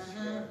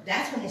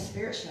 That's when his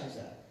Spirit shows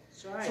up.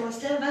 That's right. So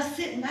instead of us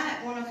sitting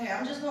back going, okay,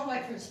 I'm just going to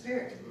wait for the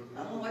Spirit.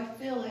 I'm going to wait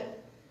to feel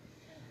it.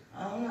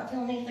 I'm not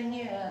feeling anything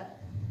yet.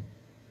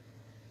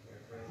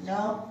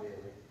 No,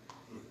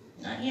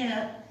 not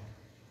yet.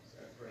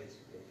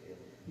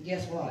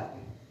 Guess what?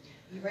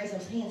 You raise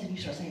those hands and you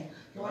start saying,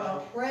 Lord, I'll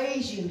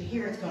praise you.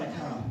 Here it's going to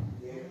come.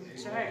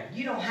 That's right.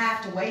 You don't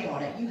have to wait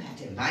on it. You have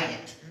to invite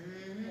it.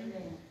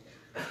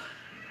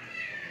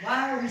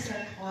 Why are we so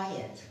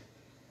quiet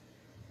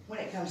when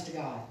it comes to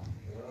God?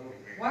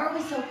 Why are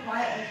we so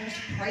quiet when it comes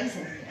to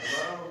praising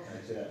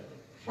him?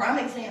 Prime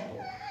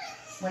example,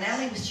 when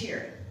Allie was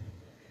cheering,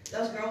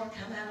 those girls would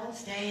come out on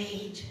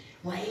stage,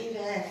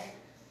 waving.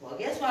 Well,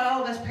 guess what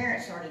all of us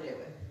parents started doing?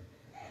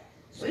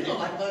 We look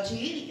like a bunch of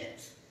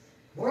idiots.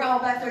 We're all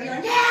back there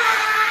yelling,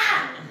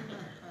 yeah!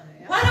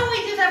 Why don't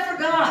we do that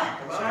for God?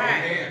 That's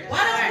right.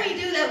 Why don't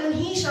we do that when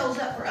he shows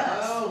up for us?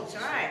 Oh,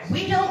 that's right.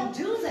 We don't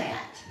do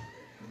that.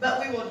 But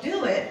we will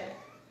do it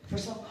for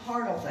some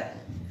carnal thing.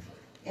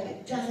 And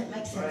it doesn't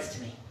make sense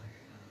to me.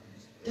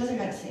 Doesn't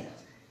make sense.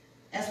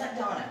 That's like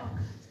Donna.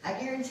 I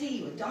guarantee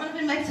you, if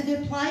Donovan makes a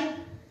good play,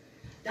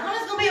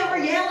 Donna's going to be over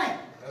yelling.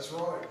 That's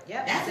right.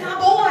 Yep. That's my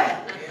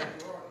boy.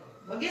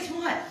 Well, guess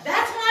what?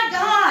 That's my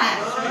God.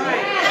 That's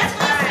right. That's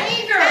my That's right.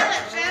 Savior. Tell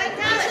it, Shelly,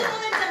 tell He's it. the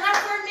one that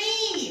died for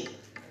me.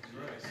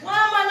 Why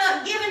am I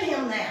not giving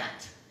him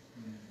that?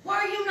 Why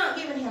are you not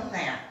giving him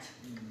that?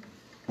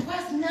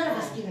 Why is none of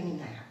us giving him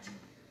that?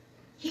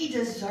 He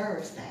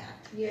deserves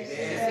that. Yes,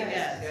 he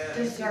does.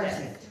 Deserves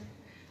it.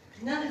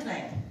 Another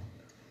thing.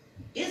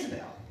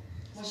 Isabel,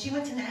 when she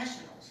went to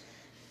Nationals,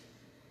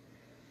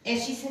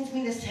 and she sends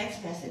me this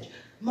text message,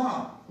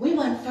 Mom, we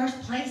won first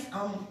place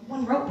on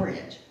one rope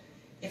bridge.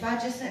 If I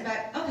just sent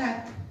back,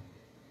 okay,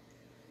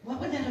 what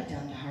would that have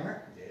done to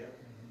her?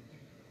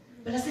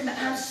 But I said, but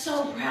I'm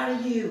so proud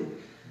of you.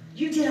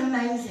 You did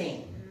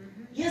amazing.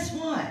 Guess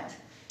what?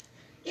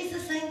 It's the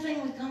same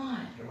thing with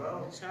God.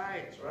 That's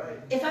right.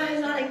 If I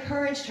had not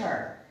encouraged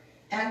her,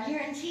 and I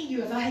guarantee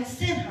you, if I had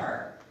sent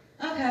her,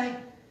 okay,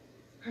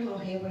 her little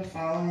head would have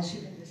fallen and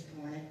she'd been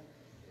disappointed.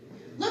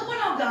 Look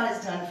what all God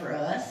has done for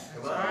us.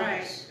 That's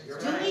right.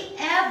 Do we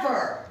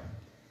ever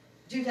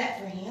do that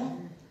for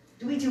him?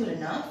 Do we do it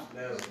enough?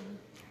 No.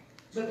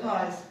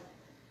 Because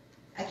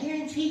I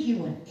guarantee you,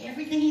 when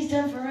everything he's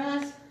done for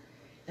us,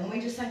 and we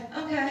just say,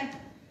 okay,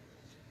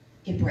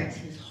 it breaks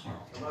his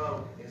heart. Come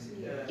on. Yes,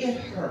 he does.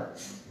 It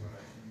hurts.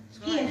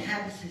 He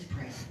inhabits his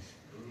presence.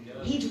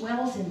 He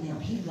dwells in them.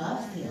 He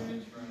loves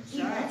them.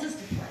 He wants us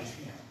to praise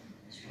him.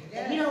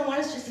 And he don't want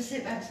us just to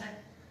sit back and say,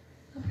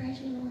 oh, praise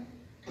you, Lord.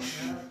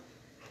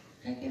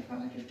 Thank you for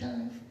what you've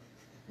done.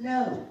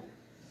 No.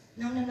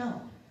 No, no,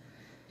 no.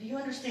 Do you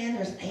understand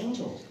there's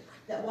angels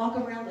that walk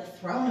around the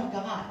throne of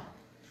God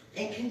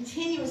and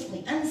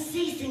continuously,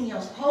 unceasing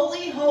yells,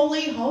 holy,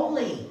 holy,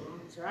 holy.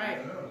 That's right.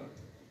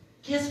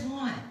 Guess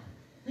what?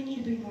 We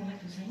need to be more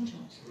like those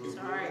angels. That's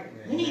right.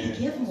 We need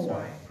to give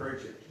more.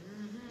 Preach it.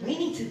 We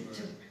need to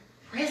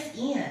press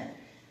in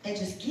and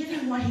just give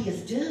him what he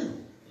is due.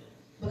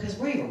 Because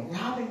we are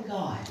robbing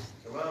God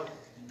Come on.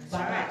 by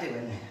not right.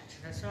 doing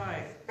that. That's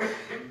right.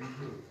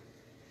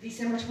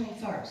 December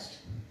 21st,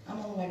 I'm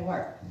on the way to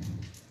work.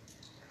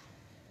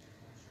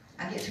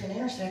 I get to an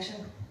intersection,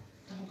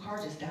 the whole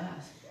car just dies.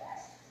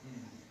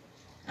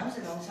 I'm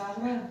sitting on the side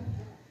of the road.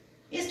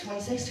 It's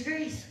 26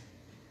 degrees.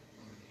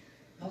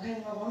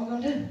 Okay, well, what am I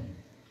going to do?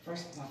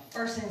 My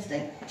first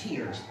instinct,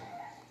 tears.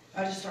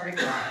 I just started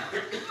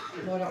crying.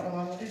 Lord, I don't know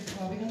what I'm going to do.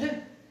 What are we going to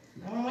do?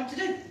 I don't know what to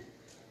do.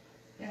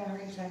 Then I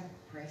heard him say,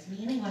 praise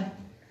me anyway.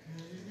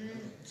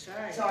 That's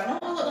right. So I know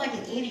I look like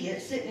an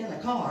idiot sitting in the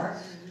car,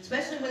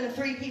 especially when the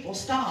three people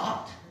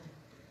stopped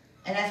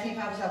and asked me if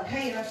I was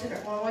okay, and I'm sitting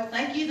there going, well,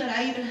 thank you that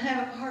I even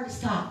have a car to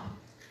stop.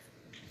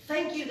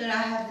 thank you that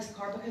I have this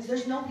car, because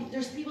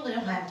there's people that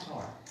don't have a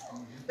car.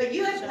 But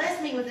you have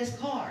blessed me with this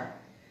car.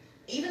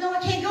 Even though I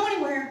can't go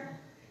anywhere,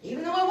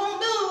 even though I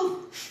won't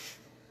move,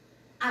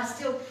 I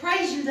still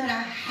praise you that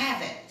I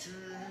have it.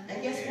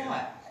 And guess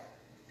what?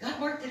 God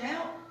worked it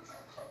out,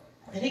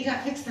 and it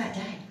got fixed that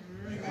day.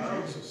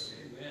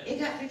 It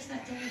got fixed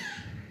that day.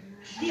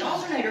 The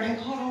alternator had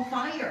caught on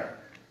fire.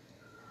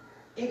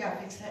 It got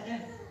fixed that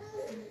day.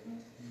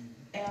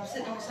 And I'm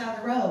sitting on the side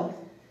of the road.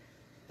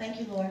 Thank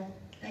you, Lord.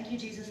 Thank you,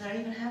 Jesus. I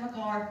don't even have a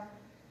car.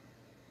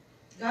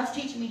 God's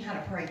teaching me how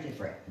to pray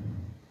different.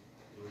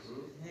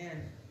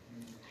 Man.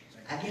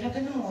 I get up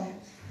in the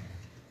mornings,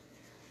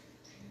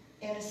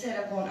 and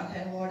instead of going,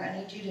 okay, Lord, I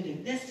need you to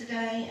do this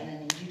today, and I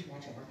need you to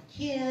watch over my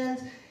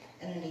kids,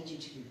 and I need you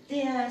to do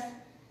this,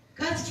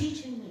 God's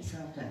teaching me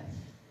something.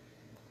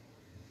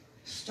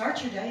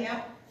 Start your day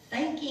out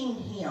thanking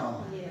Him.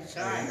 Yes.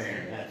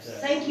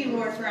 Thank you,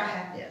 Lord, for I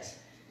have this.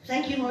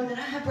 Thank you, Lord, that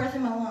I have breath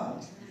in my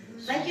lungs.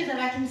 Thank you that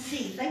I can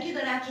see. Thank you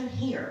that I can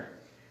hear.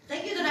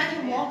 Thank you that I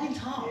can walk and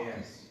talk.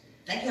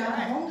 Thank you I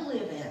have a home to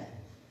live in.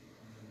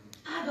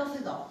 I go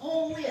through the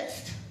whole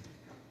list.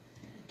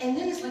 And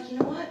then it's like, you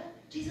know what?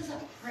 Jesus,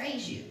 I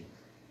praise you.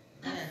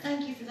 I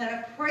thank you for that.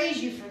 I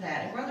praise you for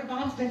that. And Brother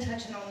Bob's been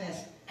touching on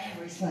this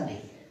every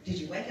Sunday. Did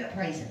you wake up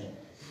praising Him?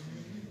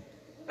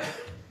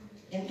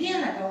 And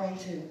then I go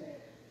into,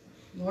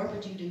 Lord,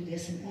 would you do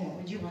this? And,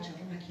 would you watch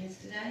over my kids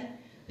today?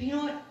 But you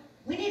know what?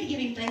 We need to give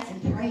Him thanks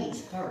and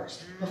praise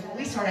first before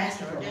we start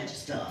asking for a bunch of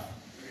stuff.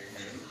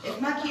 If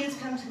my kids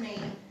come to me,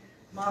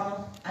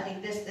 Mama, I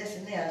need this, this,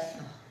 and this,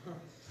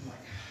 I'm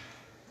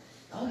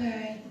like,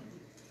 okay.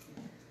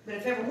 But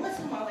if every once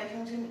in a while they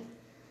come to me,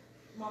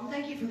 Mom,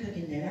 thank you for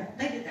cooking dinner.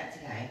 They did that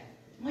today.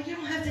 I'm like, you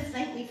don't have to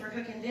thank me for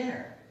cooking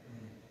dinner.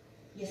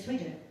 Yes, we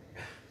do.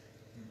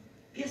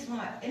 Guess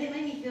what? And it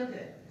made me feel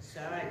good.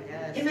 Sorry, it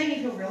does. It made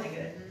me feel really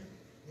good.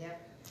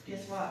 Yep.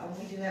 Guess what? When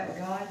we do that with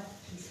God,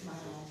 He smiles.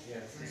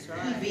 That's He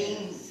right.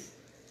 beams.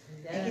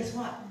 He And does. guess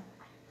what?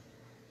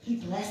 He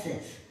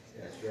blesses.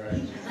 That's right.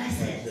 He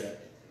blesses.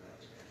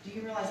 Do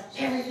you realize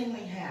everything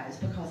we have is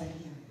because of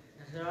Him?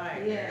 That's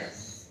right.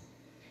 Yes.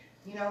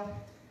 You know,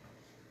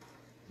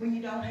 when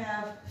you don't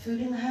have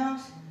food in the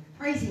house,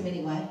 praise Him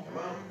anyway.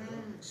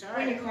 That's When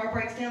right. your car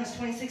breaks down, it's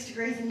 26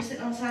 degrees and you're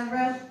sitting on the side of the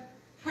road,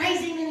 praise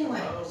Him anyway.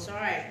 That's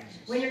right.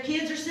 When your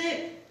kids are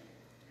sick,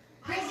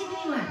 praise Him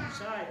anyway.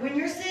 That's right. When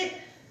you're sick,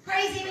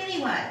 praise Him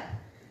anyway.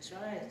 That's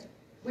right.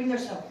 When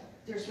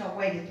there's no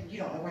way you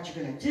don't know what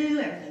you're going to do,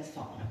 everything's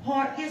falling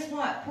apart, guess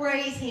what?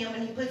 Praise Him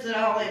and He puts it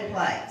all in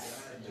place.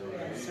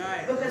 That's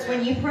right. Because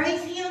when you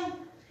praise Him,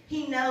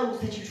 He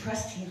knows that you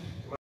trust Him.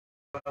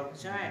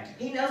 That's right.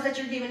 He knows that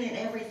you're giving it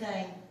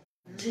everything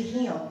to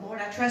Him.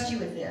 Lord, I trust you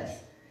with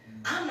this.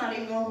 I'm not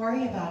even going to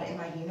worry about it. Am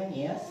I human?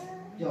 Yes.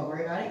 Do I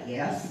worry about it?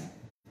 Yes.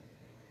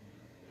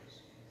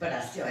 But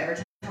I still, every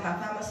time I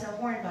find myself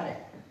worrying about it,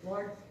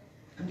 Lord,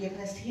 I'm giving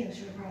this to you. It's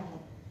your problem.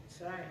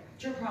 That's right.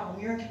 It's your problem.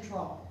 You're in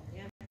control.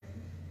 Yeah.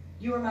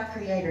 You are my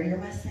creator. You're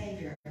my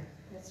savior.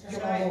 That's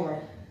You're right. my Lord.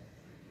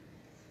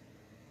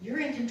 You're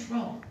in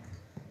control.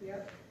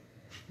 Yep.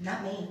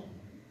 Not me.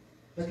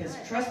 Because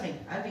trust me,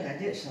 I'd be in a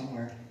ditch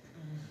somewhere.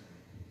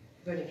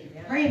 But if you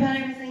pray about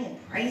everything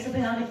and praise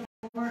about it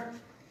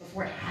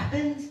before it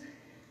happens,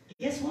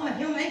 guess what?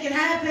 He'll make it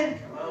happen.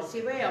 Yes,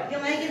 He will.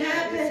 He'll make it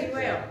Yes, He happen.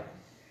 will.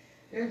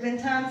 There's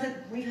been times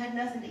that we've had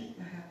nothing to eat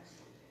in the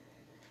house.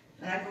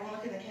 And I go and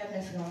look in the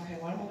cabinets and go, okay,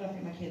 what am I going to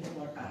feed my kids? And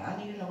Lord, I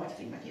need to know what to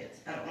feed my kids.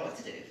 I don't know what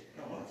to do.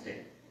 I don't know what to do.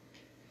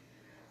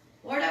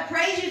 Lord, I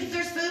praise you that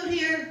there's food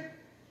here.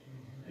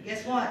 But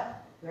guess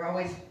what? There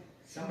always,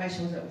 somebody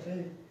shows up with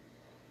food.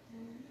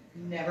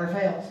 Never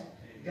fails.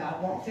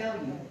 God won't fail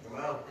you.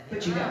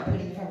 But you got to put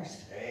Him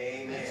first.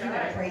 Amen. You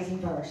got to praise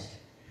Him first.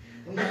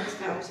 We had this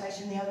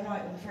conversation the other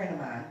night with a friend of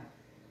mine.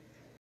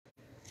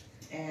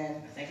 And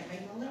I think I made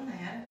him a little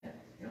mad, but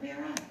it'll be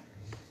all right.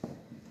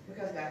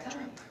 Because God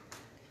told me.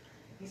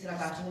 He said, I'm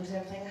about to lose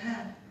everything I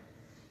had.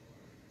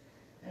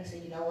 And I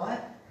said, you know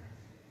what?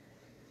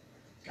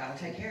 God will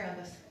take care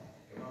of us.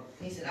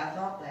 He said, I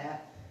thought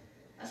that.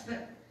 I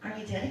said, but are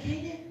you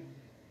dedicated?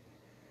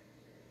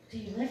 Do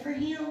you live for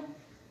Him?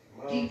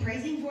 Do you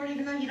praise Him for it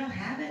even though you don't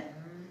have it?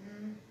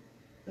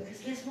 Because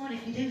guess what?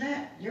 If you do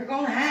that, you're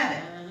going to have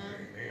it.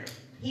 Amen.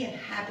 He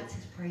inhabits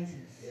His praises.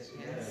 Yes,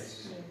 He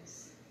does.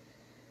 Yes.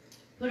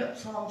 Put up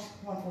Psalms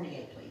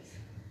 148, please.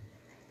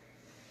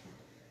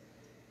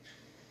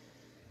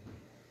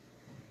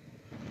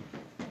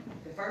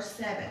 The verse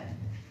 7.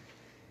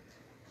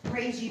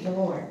 Praise ye the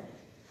Lord.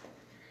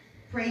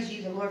 Praise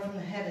ye the Lord from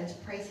the heavens.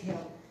 Praise Him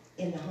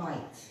in the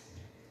heights.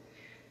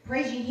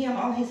 Praise ye Him,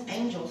 all His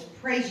angels.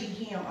 Praise ye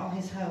Him, all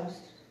His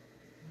hosts.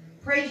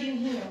 Praise ye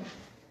Him,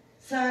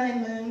 sun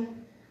and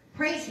moon.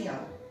 Praise Him,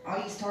 all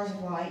ye stars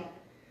of light.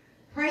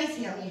 Praise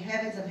Him, ye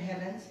heavens of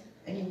heavens,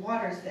 and ye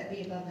waters that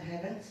be above the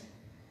heavens.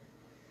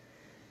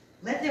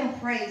 Let them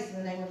praise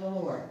the name of the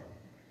Lord,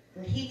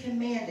 for He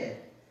commanded,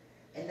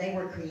 and they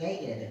were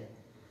created.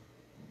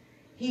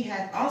 He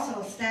hath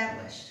also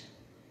established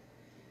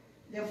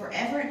them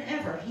forever and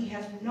ever. He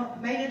hath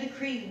not made a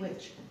decree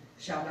which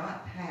shall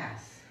not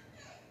pass.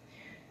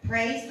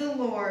 Praise the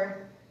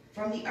Lord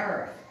from the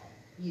earth,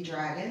 ye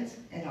dragons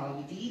and all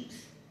ye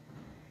deeps.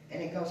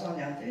 And it goes on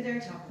down through there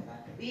talking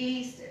about the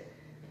beast.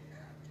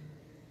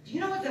 Do you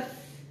know what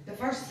the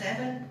first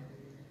 7?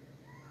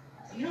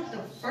 Do you know what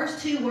the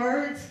first 2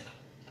 words,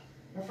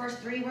 the first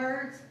 3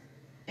 words,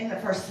 and the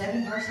first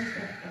 7 verses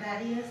of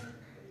that is?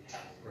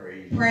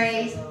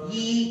 Praise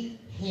ye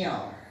him.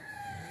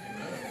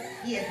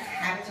 He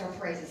inhabits our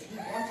praises. He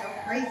wants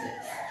our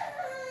praises.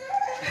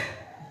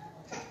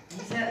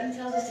 He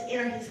tells us to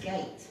enter his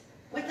gates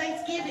with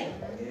thanksgiving.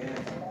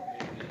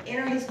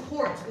 Enter his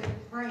courts with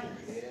praise.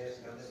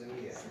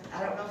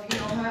 I don't know if you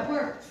know how it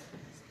works,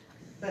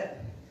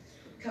 but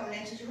coming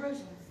into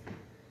Jerusalem,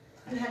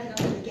 you had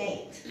to go through the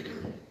gate.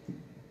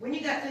 When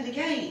you got through the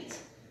gate,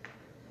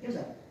 it was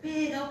a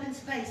big open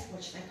space,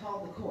 which they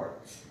called the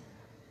courts.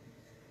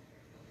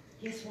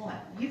 Guess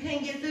what? You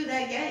can't get through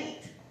that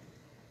gate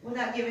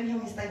without giving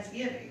him his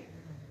thanksgiving.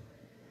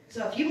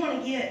 So if you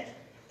want to get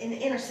in the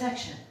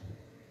intersection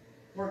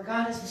where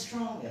God is the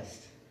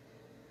strongest,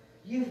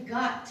 you've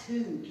got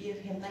to give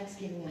him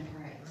thanksgiving and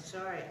praise. That's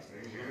right.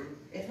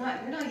 If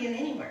not, you're not getting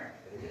anywhere.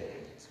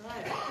 That's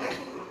right.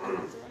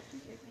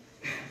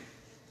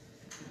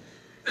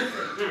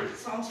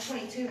 Psalms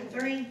 22 and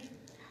 3.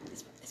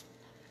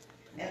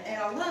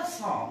 And I love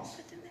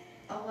Psalms.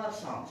 I love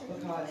Psalms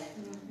because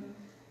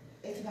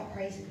it's about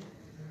praising.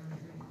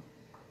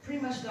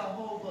 Pretty much the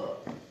whole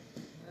book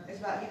is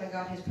about giving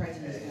God his praise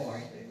and his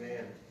glory.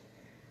 Amen.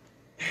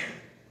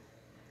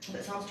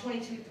 But Psalms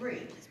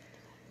 22:3.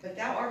 But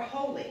thou art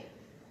holy,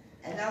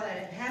 and thou that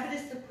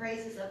inhabitest the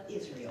praises of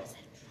Israel.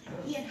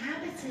 He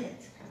inhabits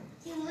it.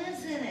 He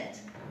lives in it.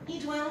 He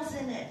dwells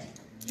in it.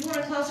 You want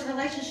a closer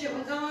relationship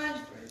with God?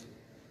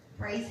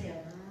 Praise him.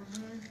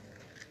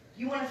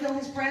 You want to feel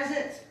his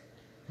presence?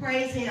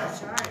 Praise him.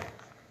 That's right.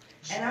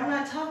 And I'm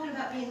not talking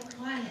about being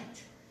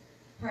quiet,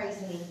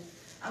 praising him.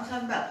 I'm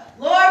talking about,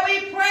 Lord,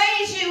 we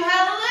praise you.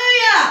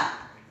 Hallelujah.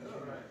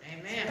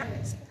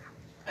 Amen.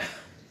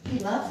 He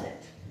loves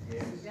it. He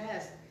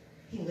does.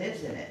 He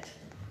lives in it.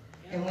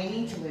 And we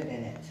need to live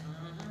in it.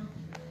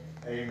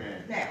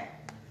 Amen. Now,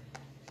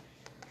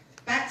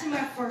 back to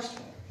my first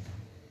one.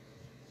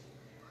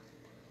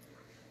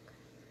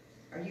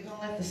 Are you going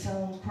to let the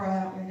sun cry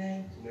out your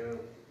name? No.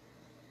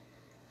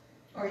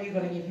 Or are you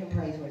going to give him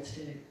praise where it's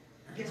due?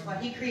 Guess what?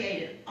 He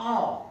created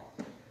all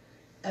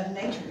of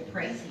nature to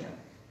praise him.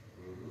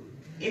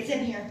 It's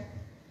in here.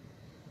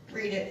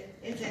 Read it.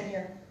 It's in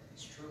here.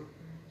 It's true.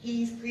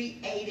 He's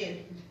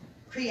created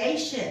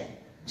creation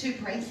to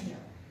praise him.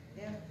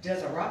 Yeah.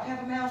 Does a rock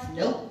have a mouth?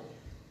 Nope.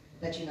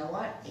 But you know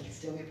what? It can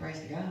still give praise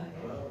to God.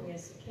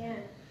 Yes, it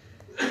can.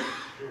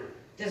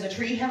 Does a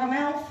tree have a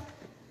mouth?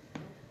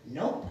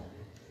 Nope.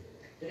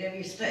 But have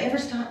you ever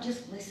stopped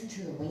just listen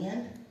to the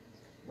wind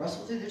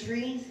rustle through the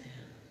trees?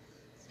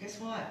 Guess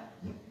what?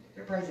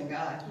 They're praising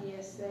God.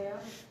 Yes, they are.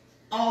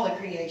 All the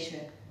creation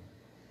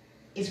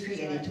is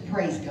created to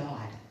praise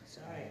God.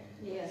 Sorry.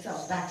 Yes.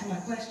 So back to my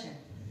question.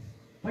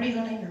 What are you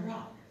going to name your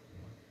rock?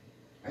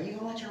 Are you going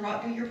to let your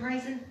rock do your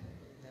praising?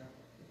 No.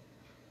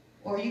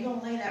 Or are you going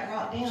to lay that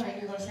rock down and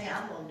you're going to say,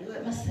 I'm going to do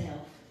it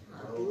myself.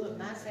 I'll do it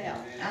myself.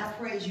 I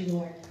praise you,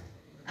 Lord.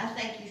 I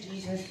thank you,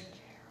 Jesus.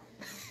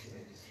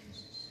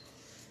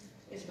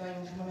 Is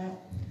volume coming out?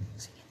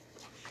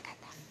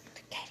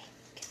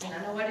 And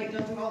I know I didn't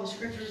go through all the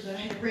scriptures that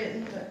I had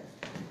written, but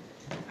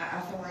I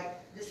feel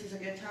like this is a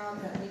good time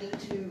that we need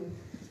to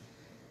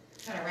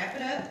kind of wrap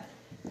it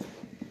up.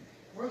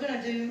 We're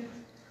going to do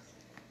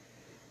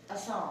a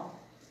song.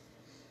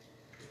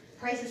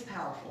 Praise is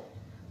powerful.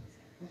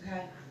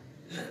 Okay?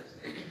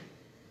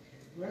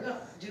 We're going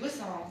to do a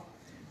song.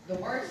 The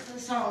words to the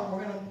song,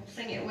 we're going to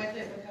sing it with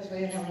it because we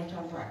didn't have enough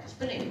time to practice.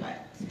 But anyway,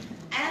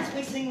 as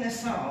we sing this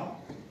song,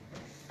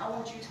 I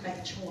want you to make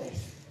a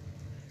choice.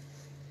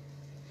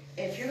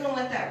 If you're going to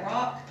let that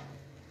rock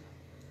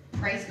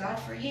praise God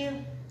for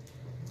you,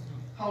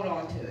 hold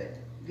on to it.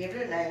 Give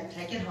it a name.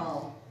 Take it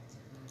home.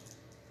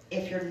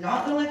 If you're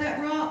not going to let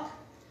that rock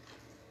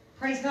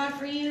praise God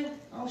for you,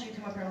 I want you to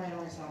come up here and lay it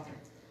on this altar.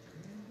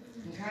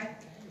 Okay?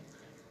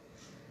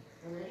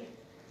 You ready?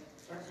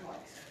 First one.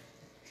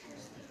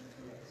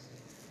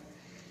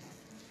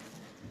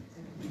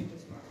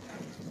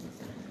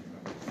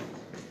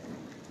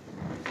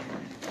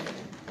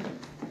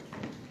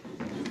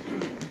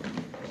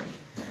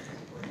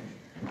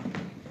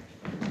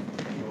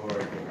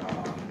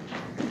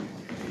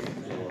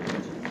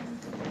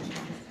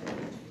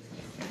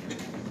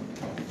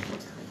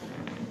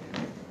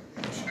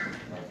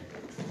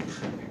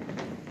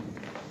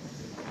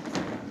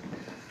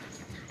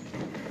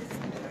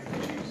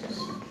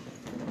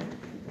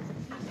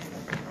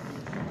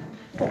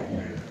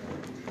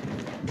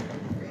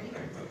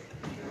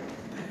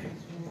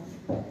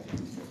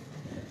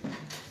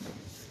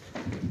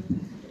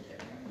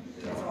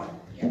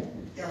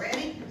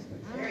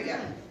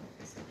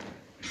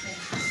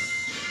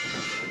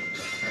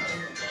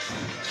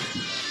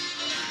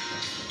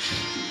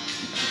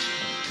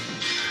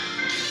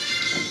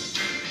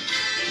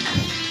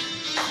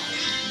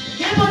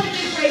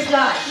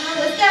 got. Come on,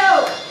 let's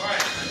go.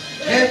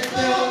 Let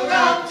the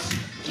rocks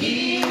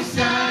keep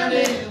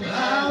silent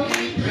while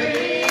we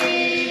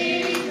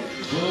pray.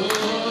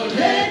 Oh,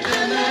 let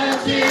the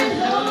mountain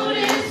hold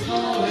its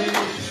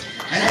voice,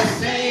 and the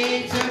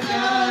saints of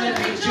God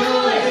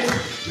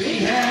rejoice. We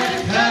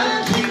have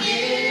come to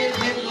give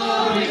Him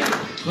glory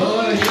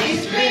for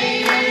His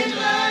great and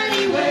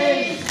mighty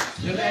ways.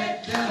 So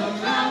let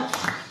the rocks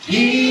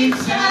keep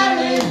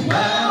silent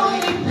while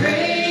we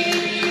pray.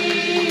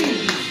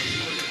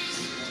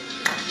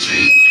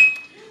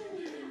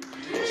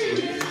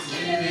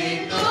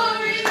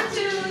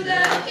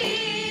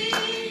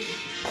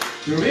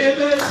 The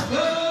rivers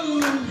flow,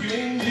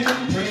 praise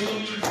and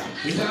praise,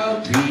 with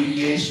all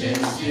creation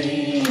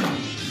sing.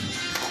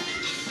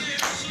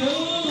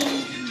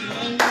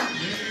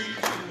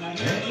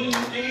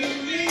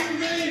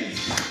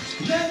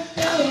 Let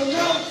the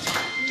rocks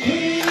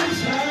keep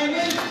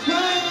silent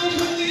while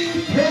we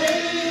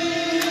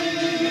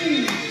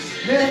pray.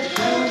 Let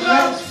the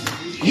rocks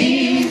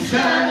keep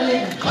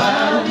silent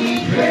while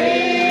we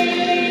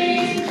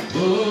pray.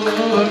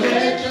 Oh,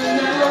 let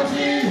the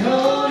mountain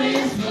hold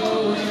its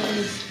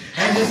voice,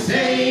 and the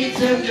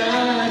saints of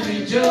God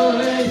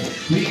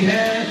rejoice. We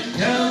have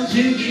come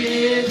to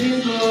give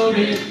Him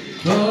glory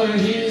for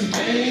His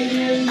great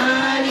and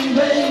mighty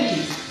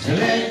ways. So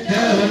let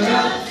the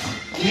rocks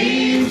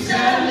keep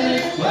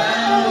silent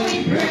while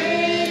we praise.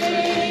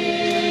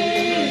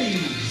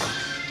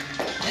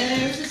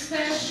 There's a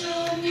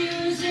special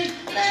music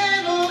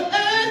that on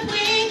earth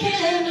we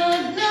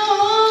cannot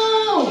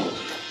know.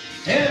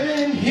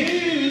 Heaven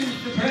hears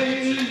the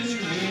praise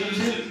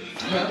music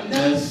from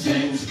the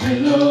saints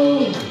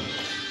below.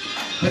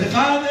 But the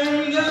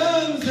Father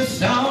loves the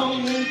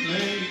song we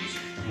play,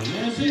 and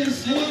as His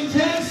saints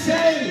have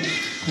said,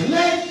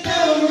 let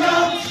the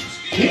rocks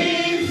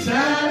keep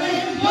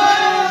silent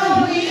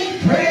while we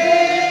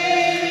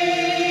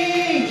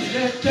pray.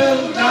 Let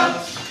the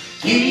rocks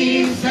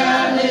keep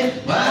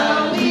silent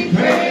while we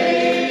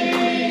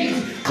pray.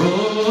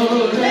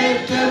 Oh,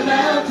 let the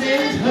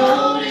mountains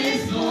hold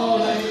its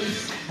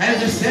voice,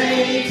 as the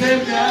saints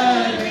of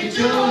God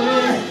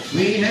rejoice.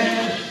 We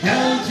have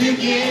come to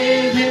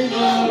give Him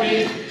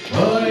glory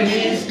for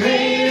His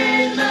great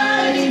and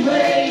mighty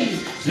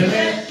ways. So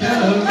let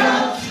the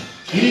rocks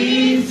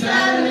keep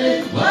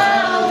silent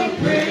while we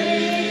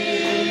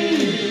pray.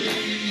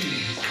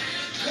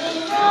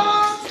 The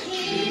rocks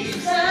keep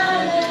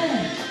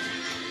silent.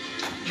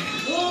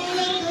 Oh,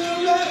 let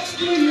the rocks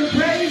do your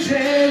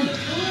praising.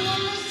 The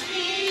rocks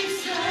keep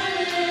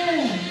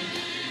silent.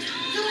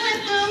 So let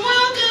the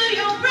rock do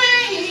your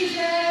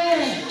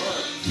praising.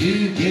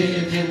 To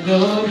give Him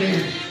glory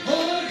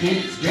for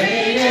His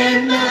great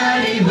and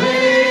mighty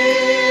ways.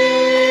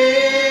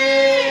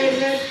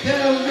 Let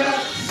the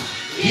rocks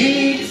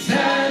keep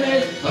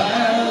silent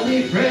while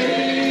we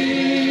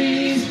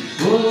praise.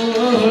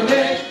 Oh,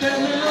 let the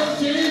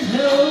mountains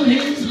hold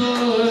His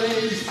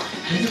voice,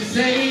 and the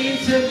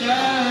saints of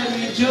God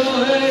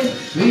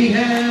rejoice. We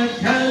have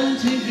come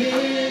to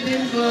give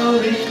Him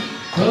glory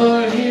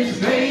for His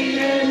great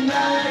and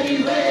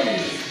mighty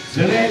ways.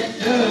 So let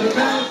the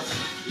rocks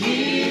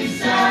keep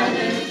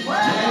silent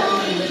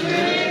while we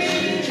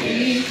praise.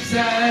 Keep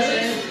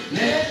silent,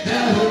 let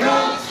the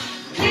rocks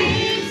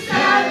keep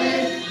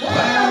silent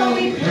while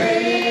we praise.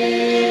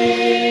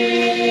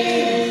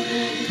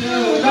 Let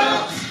the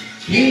rocks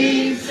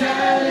keep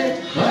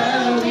silent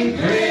while we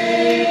praise.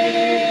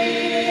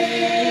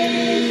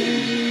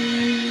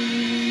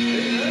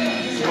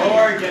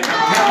 Glory to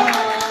God.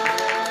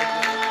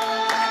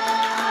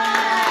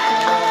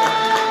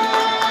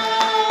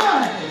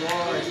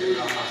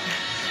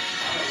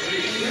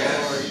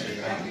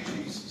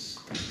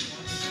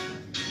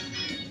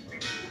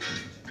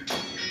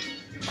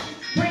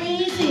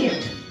 Praise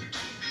Him.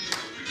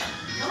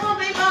 Come on,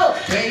 people.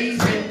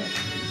 Praise Him,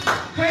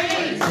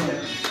 Praise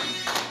Him.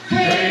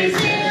 Praise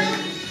Him.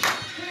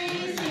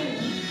 Praise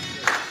Him.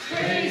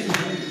 Praise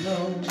Him,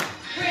 Lord.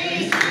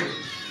 Praise Him.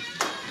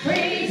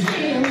 Praise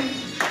Him.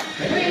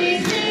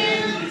 Praise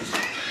Him.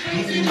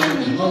 Praise Him in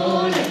the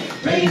morning.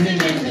 Praise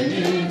Him in the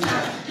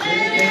noontime.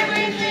 Let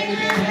everything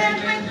that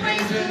hath breath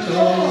praise the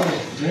Lord.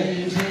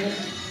 praise Him,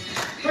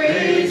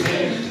 Praise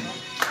Him.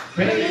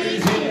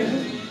 praise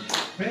Him,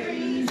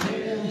 praise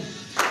Him.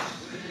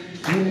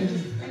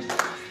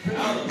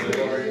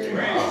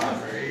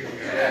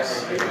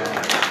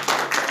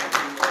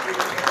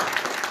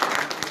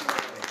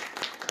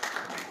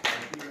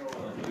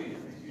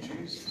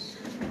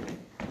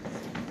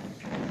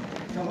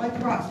 Don't let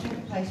the rocks take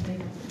your place,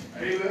 people.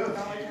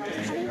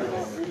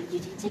 You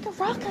didn't take a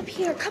rock up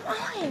here. Come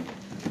on.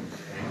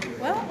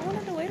 Well, I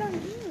wanted to wait on you.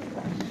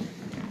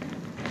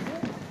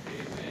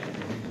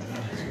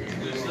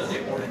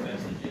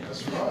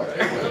 That's right.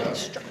 Amen.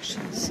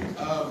 Instructions.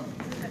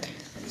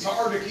 It's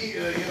hard to keep,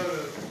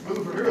 to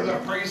move from here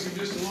without praising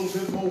just a little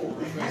bit more.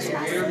 That's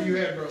right. Whatever you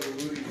had, Brother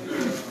Woody.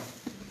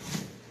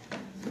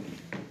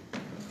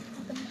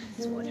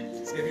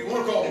 If you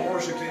want to call the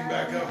worship team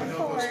back up and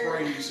help us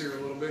praise here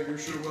a little bit, you're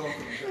sure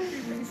welcome.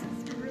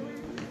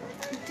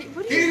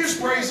 What Can you just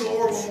praise the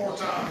Lord one more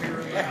time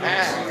here?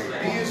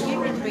 He is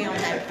You need to be on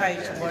that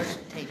praise and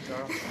worship team,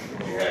 girl.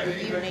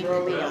 You need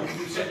to be on.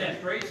 You said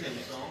that praise him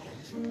song.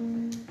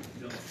 You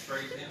don't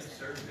praise him,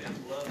 serve him,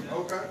 love him.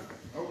 Okay,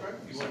 okay.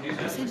 You want to do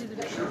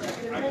that? Sure.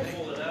 I can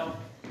pull it out.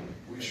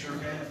 We sure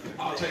can.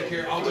 I'll take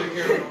care of it.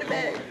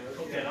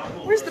 Okay, I'll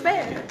pull Where's it the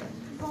bed?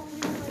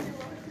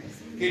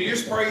 Can you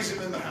just praise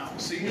him in the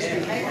house? See,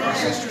 what our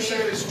sister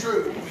said is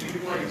true. We need to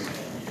praise him.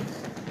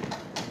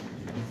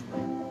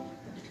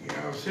 You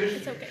know,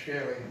 Sister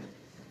Shelly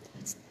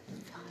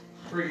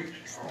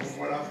preached on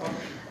what I thought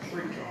she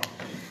preached on.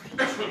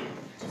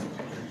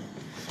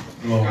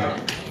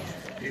 Lord.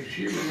 If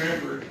she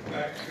remembers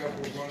back a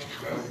couple of months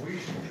ago,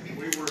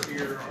 we were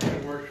here on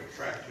the worship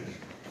practice,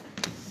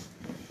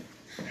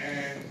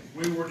 and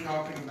we were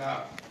talking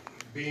about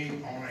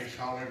being on a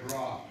solid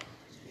rock.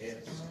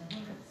 Yes.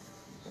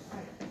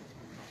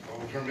 What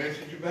was her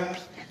message about?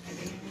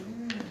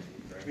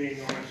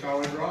 Being on a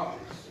solid rock.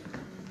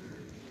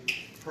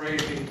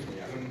 Praising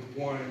the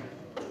one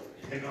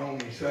and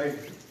only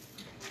Savior.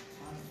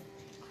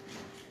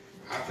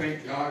 I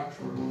thank God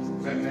for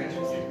that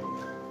message.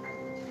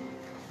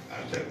 I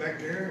sat back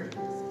there and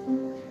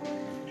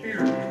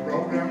tears just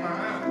rolled down my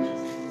eyes.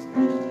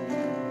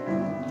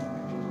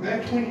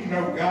 That's when you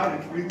know God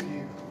is with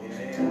you.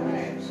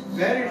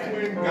 That is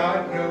when God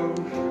knows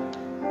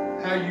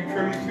how you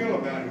truly feel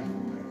about Him.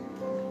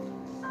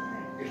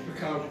 It's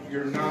because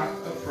you're not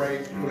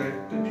afraid to let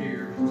the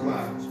tears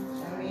fly.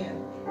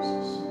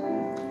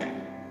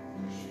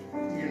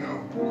 You know,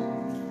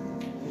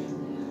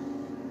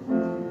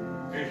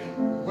 it's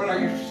what I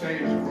used to say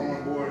as a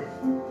growing boy.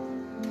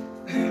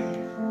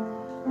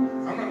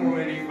 I'm not going to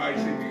let anybody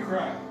see me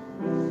cry.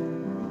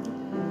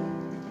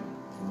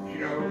 You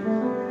know,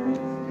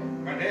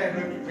 my dad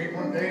looked at me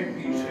one day and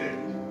he said,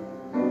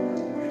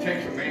 it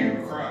takes a man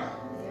to cry.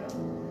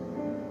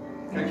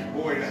 It takes a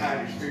boy to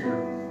hide his fear.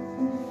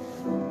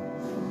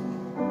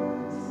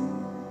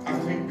 I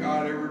thank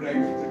God every day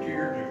for the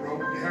tears that roll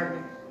down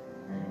me.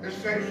 Let's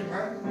face it,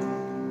 man.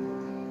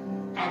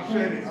 I've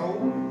said it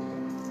home.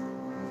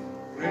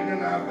 Linda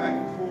and I, back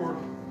and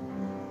forth,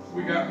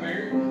 we got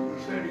married. We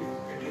sat at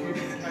the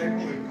kitchen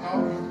table with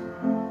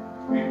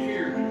coffee and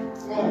tears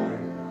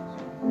flowing.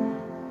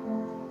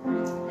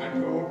 I'd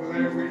go over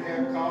there, we'd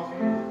have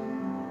coffee.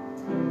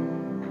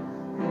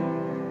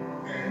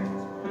 And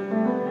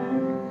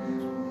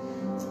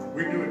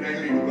we'd do a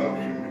daily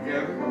devotion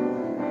together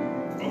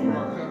over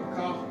our cup of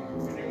coffee.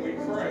 And then we'd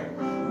pray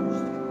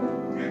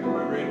after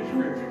we read the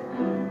scripture.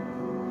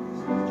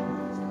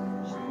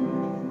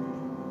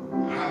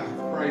 I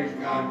praise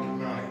God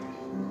tonight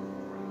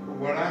for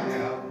what I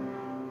have,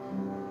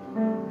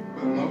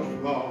 but most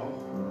of all,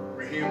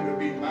 for Him to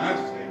be my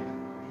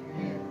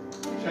Savior,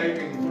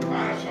 saving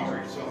my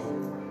sorry soul.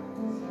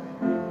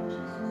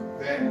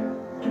 That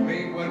to me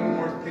wasn't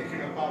worth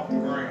picking up off the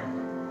ground.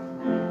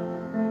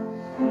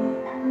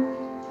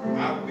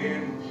 I've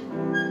been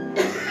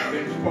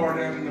so far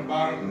down in the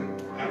bottom that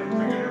I didn't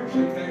think I'd ever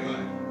see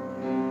daylight.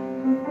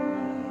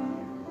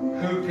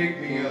 Who picked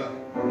me up?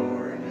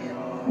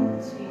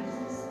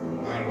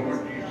 My Lord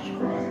Jesus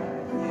Christ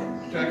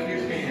stuck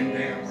His hand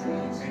down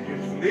and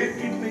just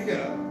lifted me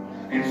up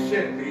and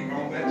set me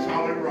on that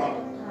solid rock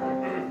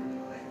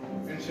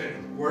and said,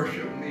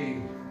 worship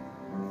me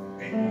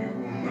and you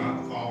will not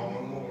fall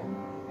no more.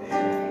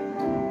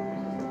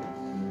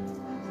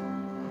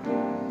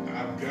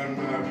 I've done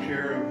my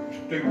share of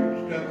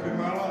stupid stuff in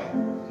my life.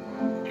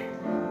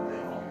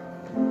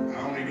 I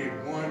only did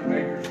one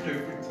major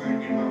stupid thing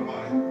in my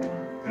life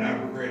that I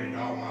regretted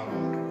all my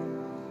life.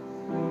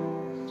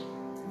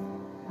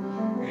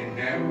 And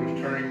that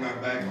was turning my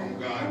back on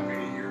God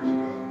many years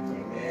ago.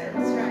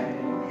 That's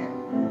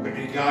right. But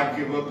did God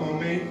give up on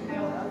me?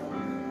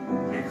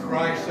 Did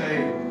Christ say,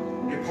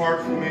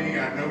 depart from me,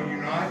 I know you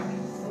not?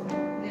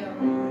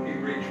 He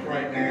reached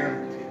right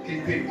down.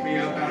 He picked me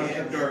up out of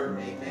the dirt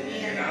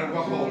and out of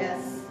a hole.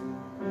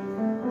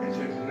 And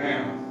said,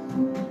 now,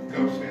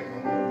 go sin no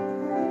more.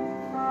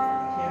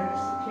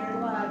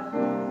 I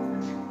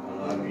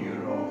love you,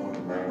 Lord.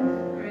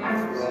 I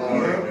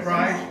love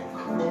Christ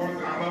more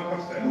than I love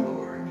myself.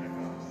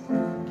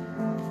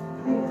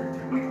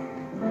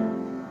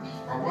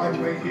 My wife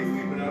may hit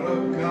me, but I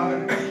love God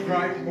and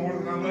Christ more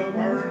than I love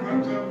her and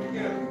myself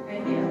together.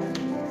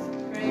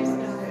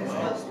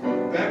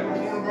 That was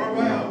one of our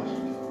vows.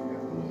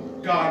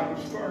 God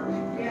was first.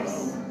 Yes.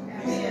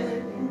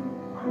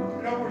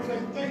 And I would say,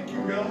 thank you,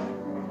 God.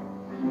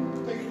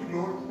 Thank you,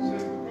 Lord, for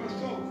saving my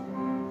soul.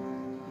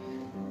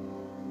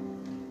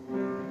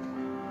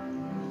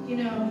 You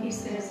know, He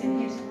says in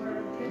His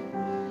Word that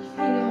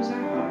He knows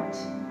our heart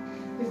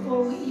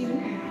before we even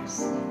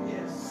ask.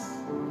 Yes.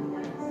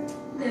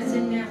 That's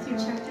in Matthew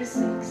chapter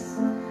 6.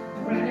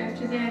 Right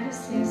after that it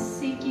says,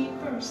 seek ye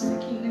first the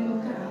kingdom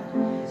of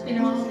God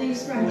and all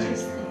His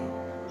righteousness.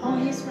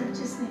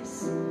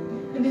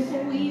 And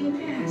before we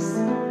even ask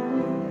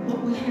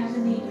what we have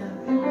in need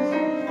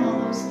of, all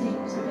those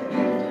things will be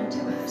added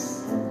unto us.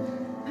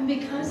 And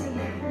because of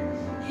that,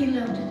 He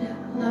loved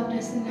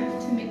us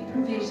enough to make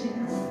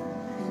provisions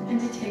and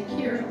to take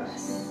care of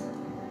us.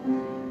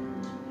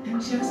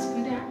 And just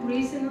for that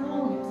reason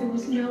alone, if there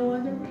was no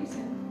other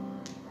reason,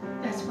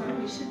 that's why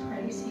we should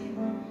praise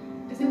him.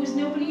 If there was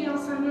nobody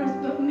else on earth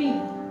but me,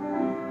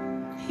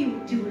 he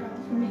would do it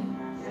all for me.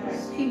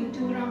 He would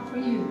do it all for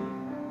you.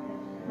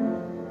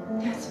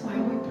 That's why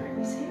we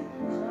praise him.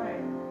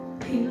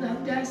 He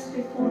loved us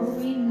before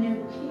we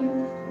knew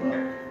him.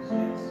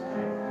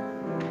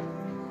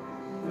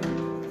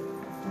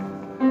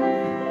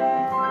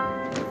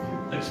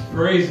 Let's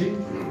praise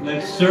him,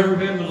 let's serve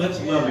him, and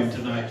let's love him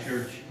tonight,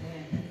 church.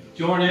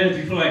 Join in if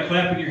you feel like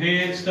clapping your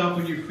hands,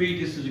 stomping your feet.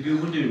 This is a good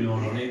one to do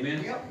going on.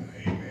 Amen. Yep.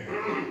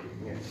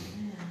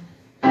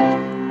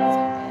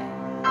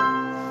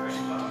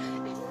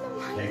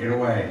 Take it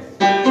away.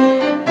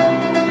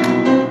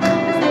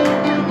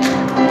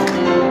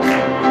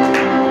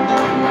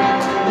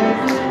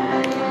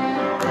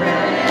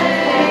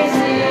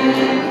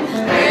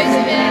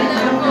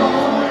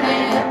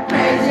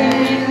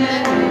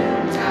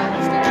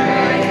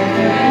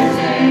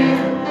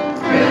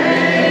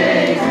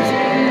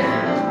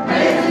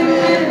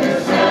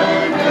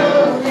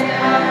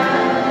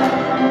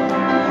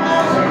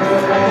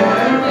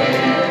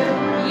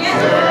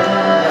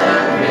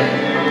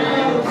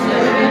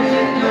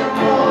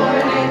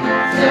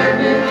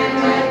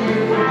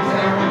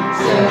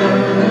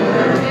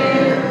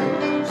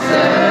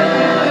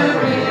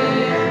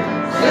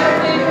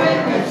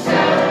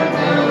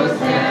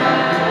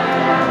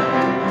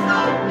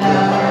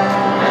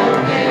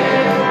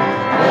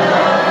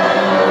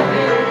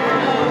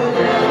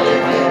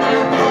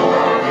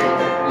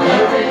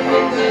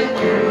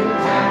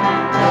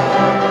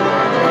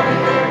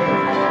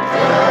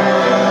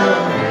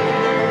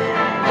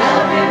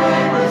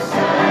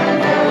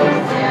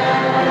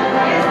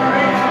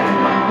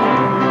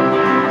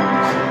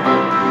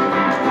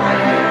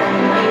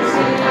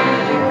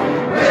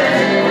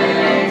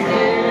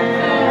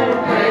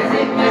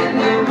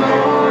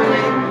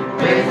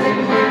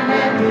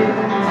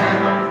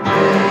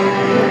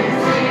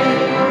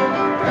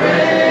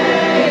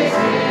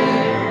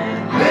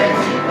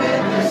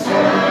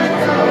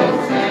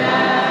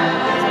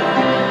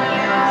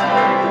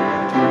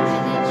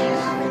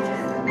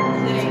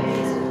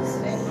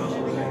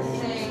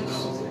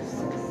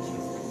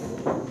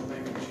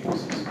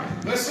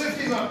 Let's lift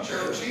him up,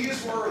 church. He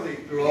is worthy.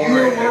 You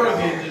are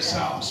worthy in this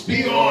house.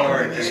 Be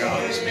honored in this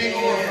house. Be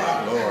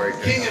glorified.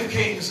 King of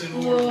kings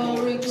and Lord of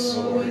lords.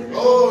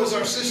 Oh, as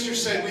our sister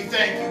said, we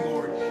thank you,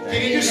 Lord.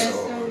 Can you just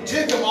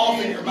tick them off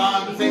in your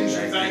mind, the things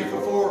you're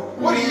thankful for?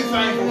 What are you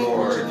thankful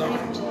for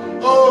tonight?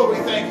 Oh, we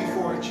thank you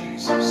for it,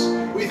 Jesus.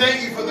 We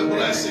thank you for the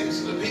blessings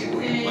and the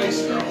people you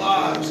place in our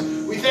lives.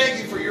 We thank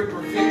you for your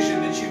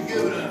provision that you've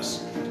given us.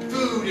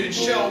 Food and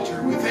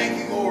shelter. We thank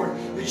you, Lord,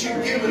 that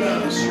you've given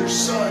us your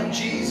Son,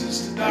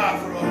 Jesus, to die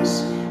for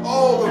us.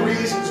 All the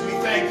reasons we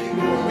thank you,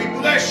 Lord. We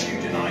bless you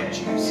tonight,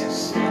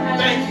 Jesus.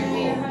 Thank you,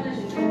 Lord.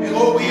 And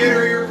Lord, we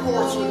enter your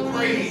courts with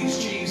praise,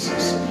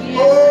 Jesus.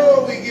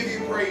 Oh, we give you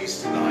praise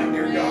tonight,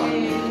 dear God,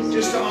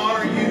 just to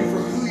honor you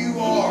for who you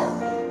are,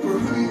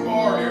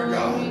 dear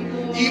God.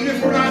 Even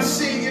if we're not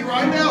seeing it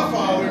right now,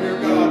 Father, dear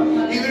God,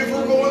 even if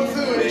we're going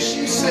through it, as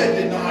you said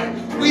tonight,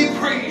 we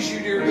praise you,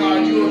 dear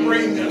God. You are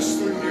bringing us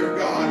through, dear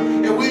God,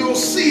 and we will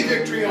see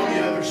victory on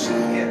the other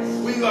side.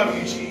 We love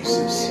you,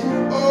 Jesus.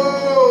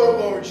 Oh,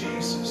 Lord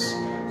Jesus.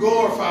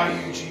 Glorify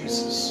you,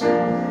 Jesus.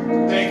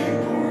 Thank you,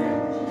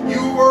 Lord. You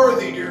are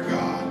worthy, dear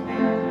God.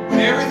 When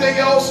everything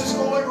else is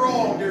going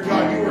wrong, dear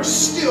God, you are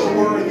still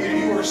worthy, and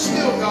you are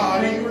still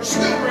God, and you are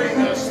still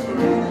bringing us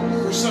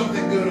through for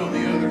something good on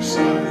the other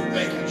side.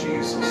 Thank you,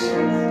 Jesus.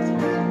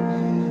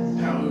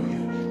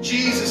 Hallelujah.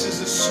 Jesus is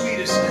the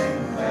sweetest name.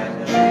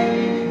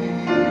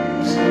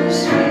 Jesus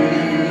is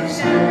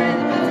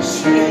the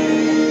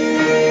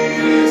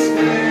sweetest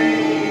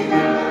name I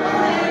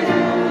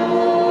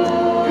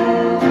know. And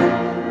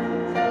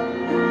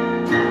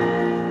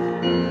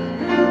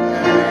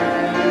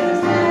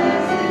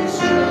it's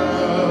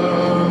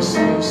just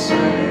the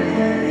same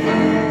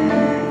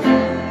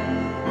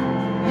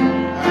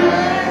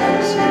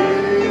as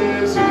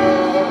his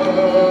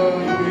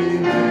love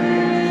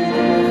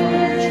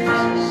remains.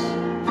 Jesus.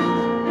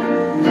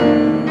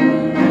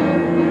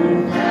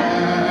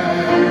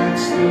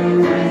 That's the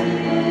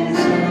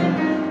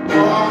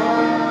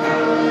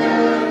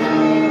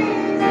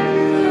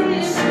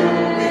reason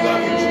why we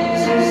love you,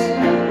 Jesus.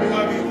 We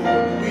love you,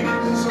 Lord. We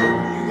didn't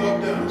deserve it. You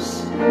loved us.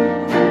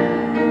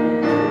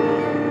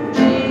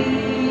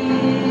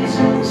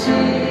 Jesus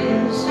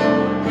is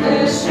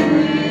the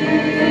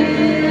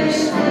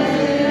sweetest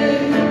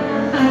name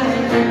I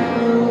know.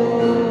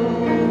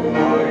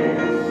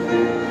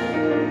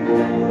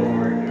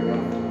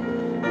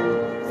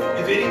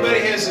 If anybody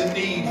has a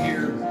need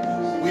here,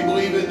 we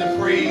believe in the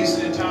praise,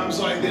 and in times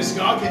like this,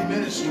 God can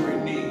minister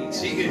in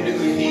needs. He can do a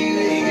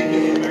healing, He can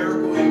do a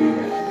miracle.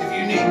 If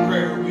you need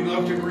prayer, we'd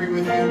love to agree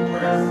with you in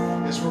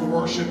prayer as we're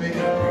worshiping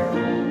up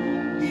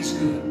here. He's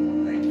good.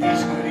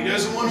 He's good. He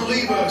doesn't want to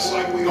leave us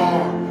like we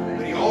are,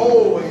 but He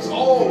always,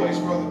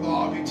 Brother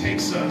Bob, He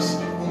takes us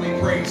when we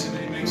praise Him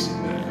and He makes it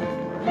better.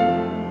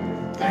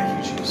 Thank you.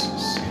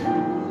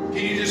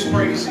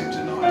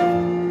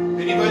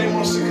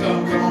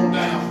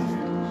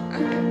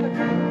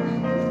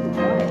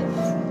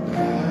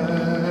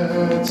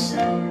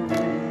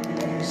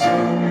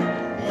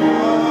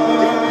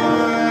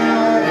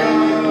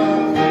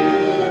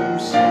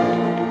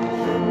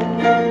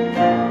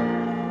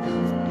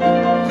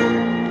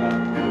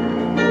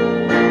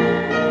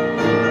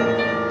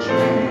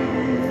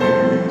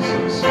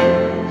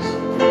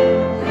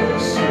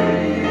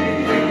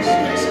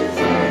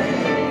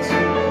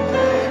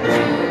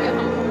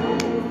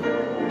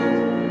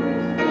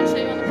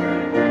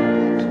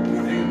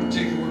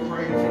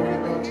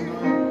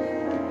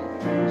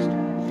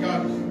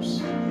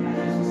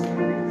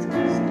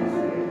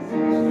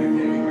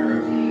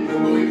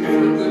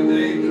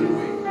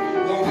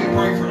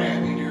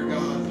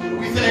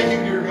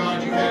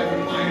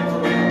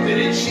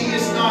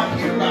 not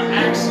here by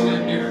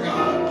accident, dear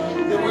God.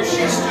 That when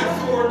she stood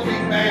forward to be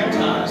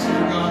baptized, dear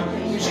God,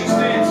 when she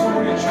stands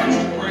forward in church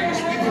to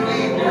praise, we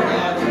believe, dear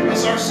God,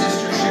 as our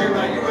sister shared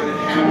that you're going to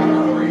inhabit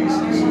her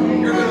praises.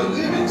 You're going to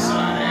live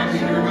inside Abby,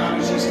 dear God,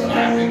 as she's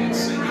clapping and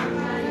singing.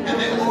 And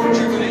then, Lord,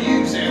 you're going to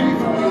use Abby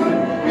for good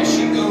as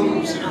she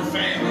goes in her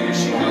family, as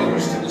she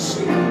goes to the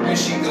school,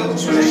 as she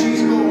goes where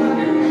she's going,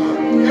 dear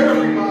God.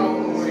 Every mile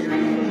of the way, you're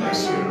going to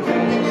bless her. We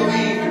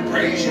believe and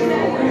praise you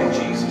for it in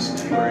Jesus'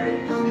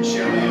 name. And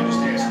Shelly, I just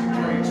ask you to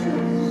pray too.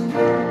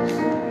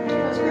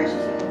 Most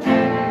gracious Lord,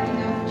 we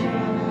know that you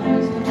are God,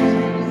 who's going to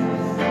save us.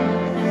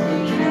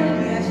 We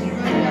ask you to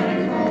run down the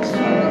cross,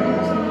 Lord, and we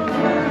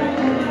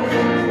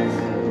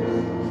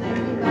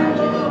bind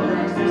you over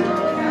us, and we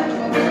bind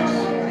you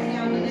over us right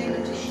now in the name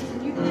of Jesus. And you can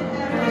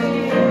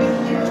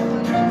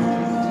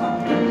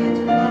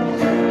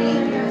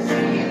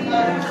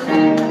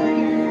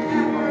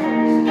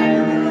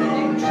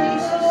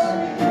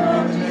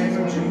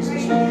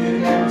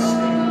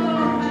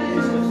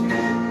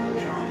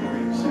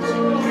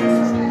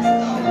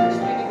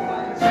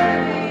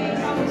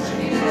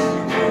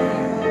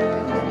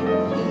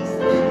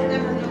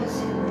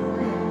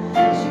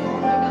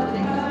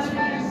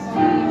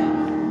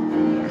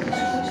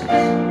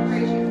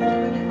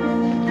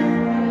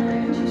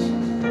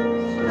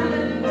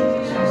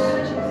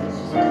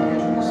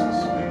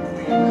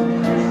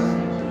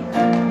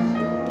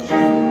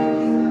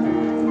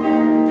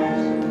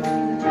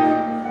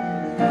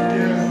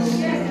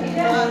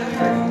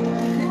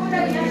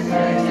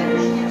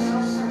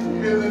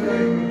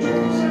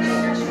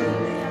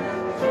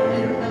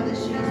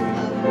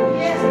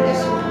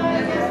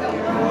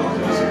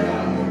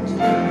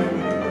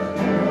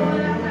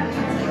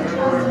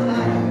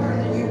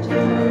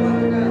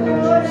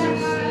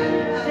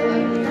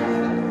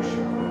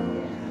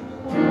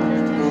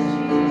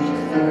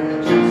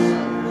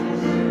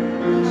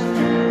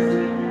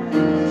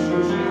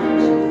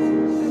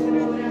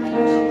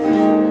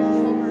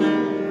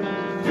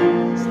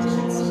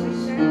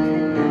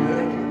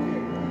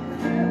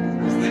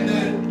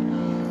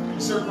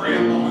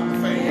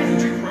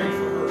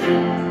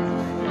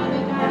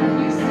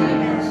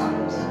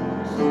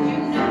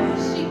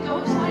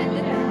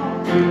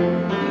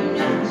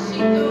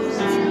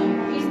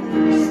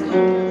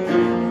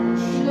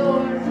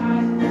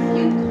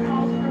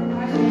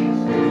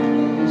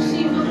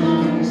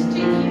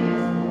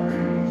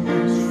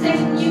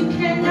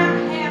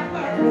our name, we can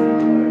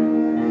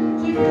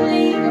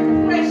hear the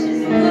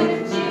blood of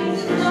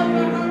Jesus from the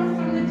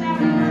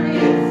top of our head to the bottom of our feet.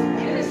 We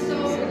ask you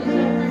to have our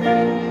name, you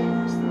can have our name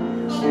in the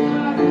name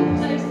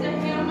of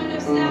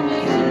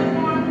Jesus.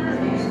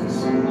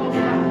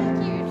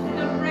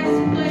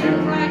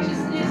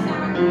 In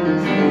the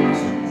name of Jesus, we get it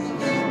and sing.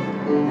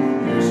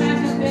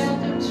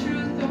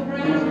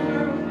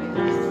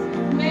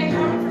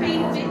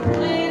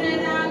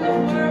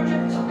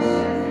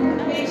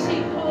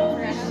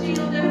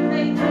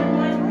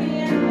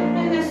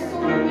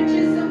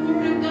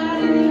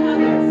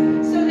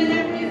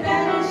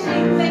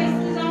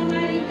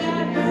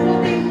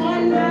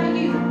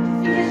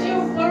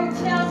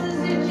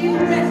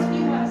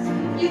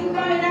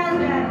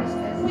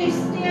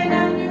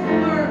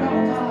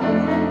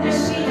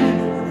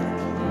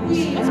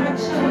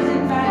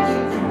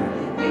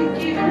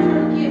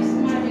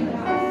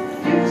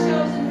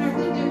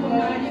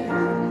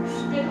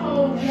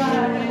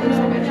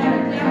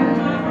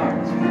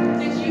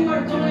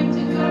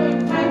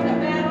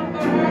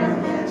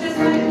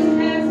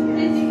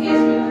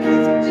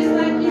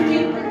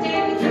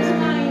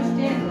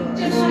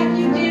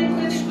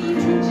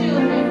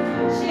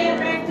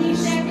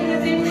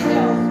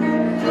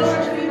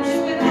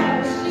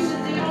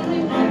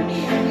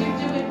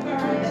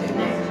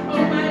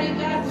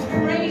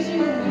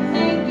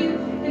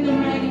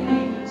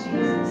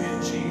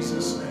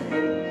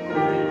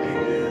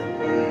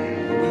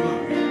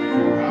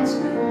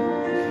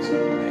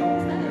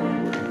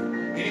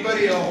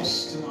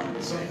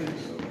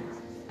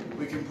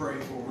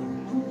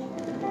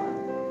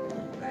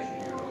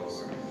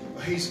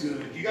 He's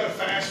good. You got a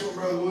fast one,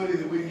 Brother Woody,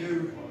 that we can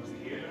do?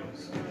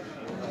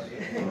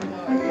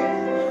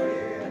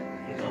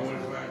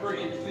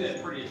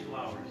 Prettiest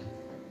flowers.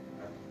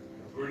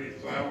 Prettiest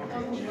flowers?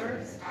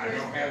 I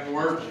don't have the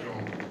words to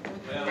them.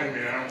 Wait a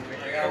minute, I don't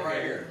think I got it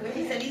right here.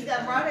 He said he's got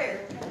them right here.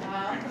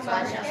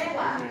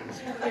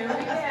 Here we go.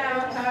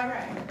 All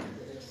right.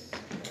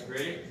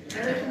 Ready?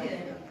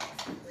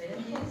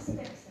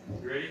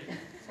 Ready?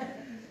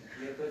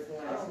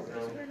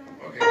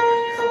 Okay,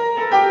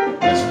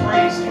 Let's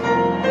praise him.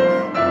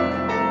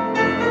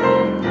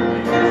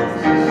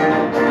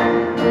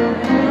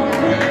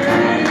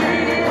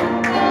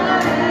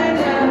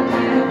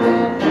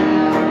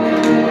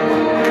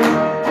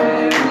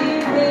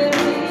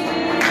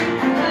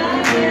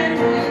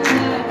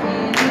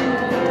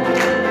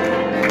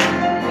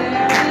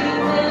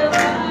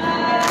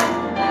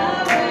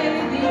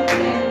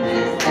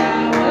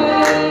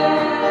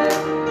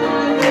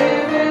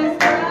 There is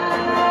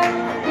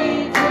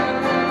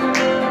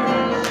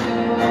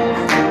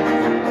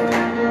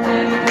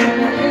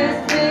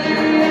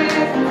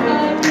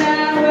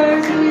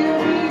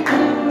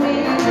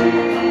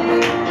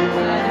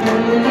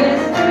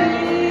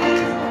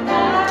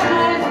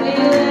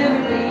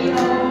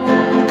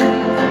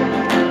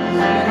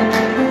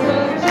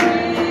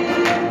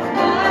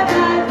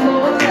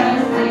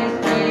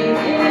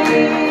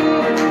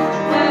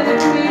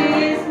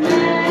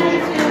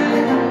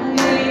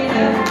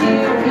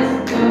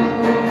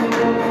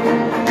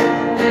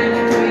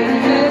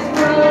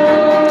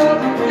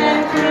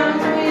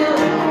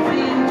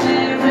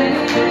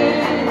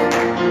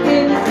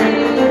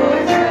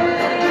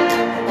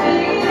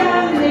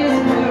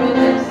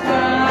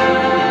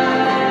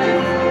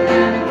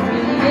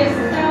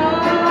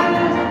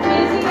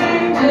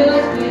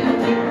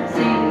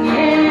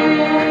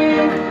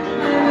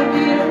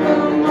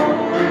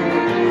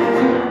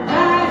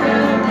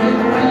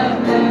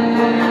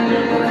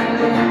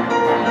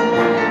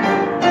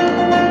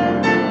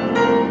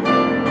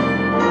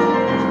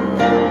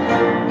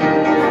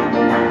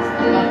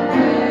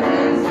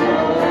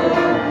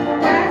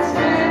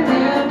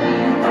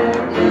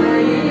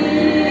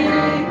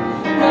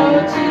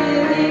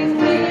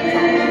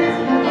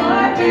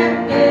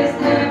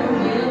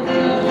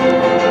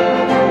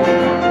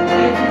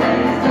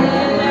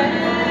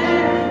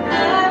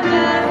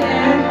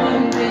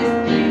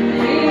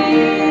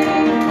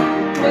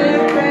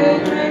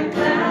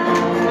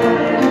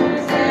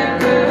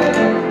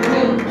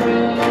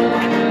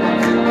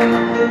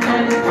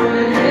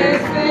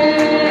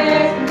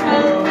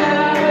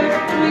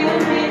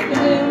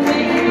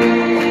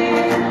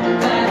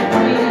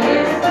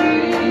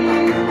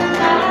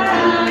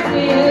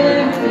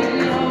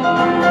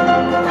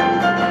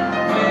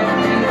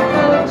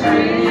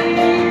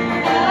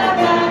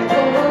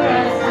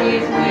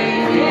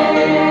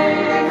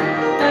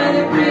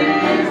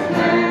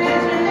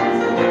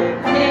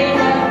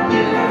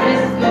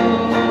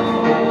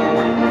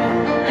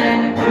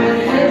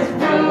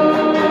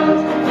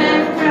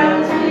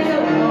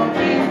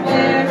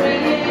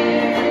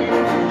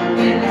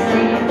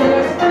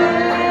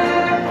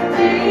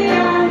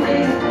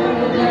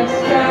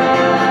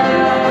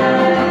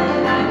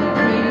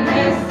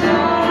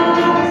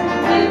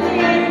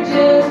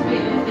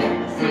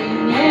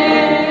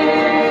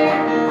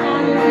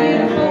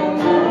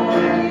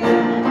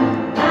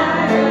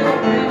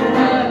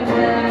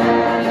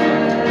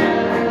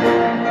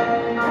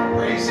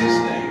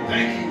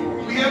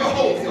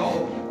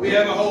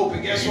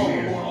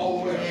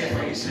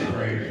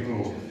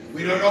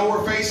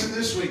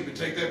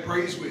that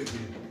praise with you.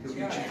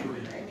 He'll get you through.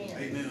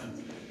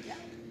 Amen.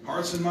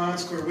 Hearts and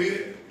minds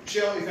clear.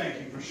 Shelly, thank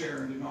you for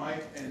sharing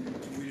tonight. And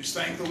we just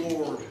thank the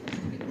Lord.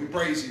 We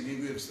praise Him. He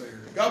lives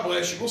there. God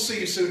bless you. We'll see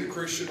you soon at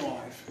Christian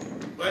Life.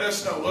 Let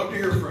us know. Love to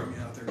hear from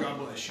you out there. God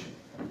bless you.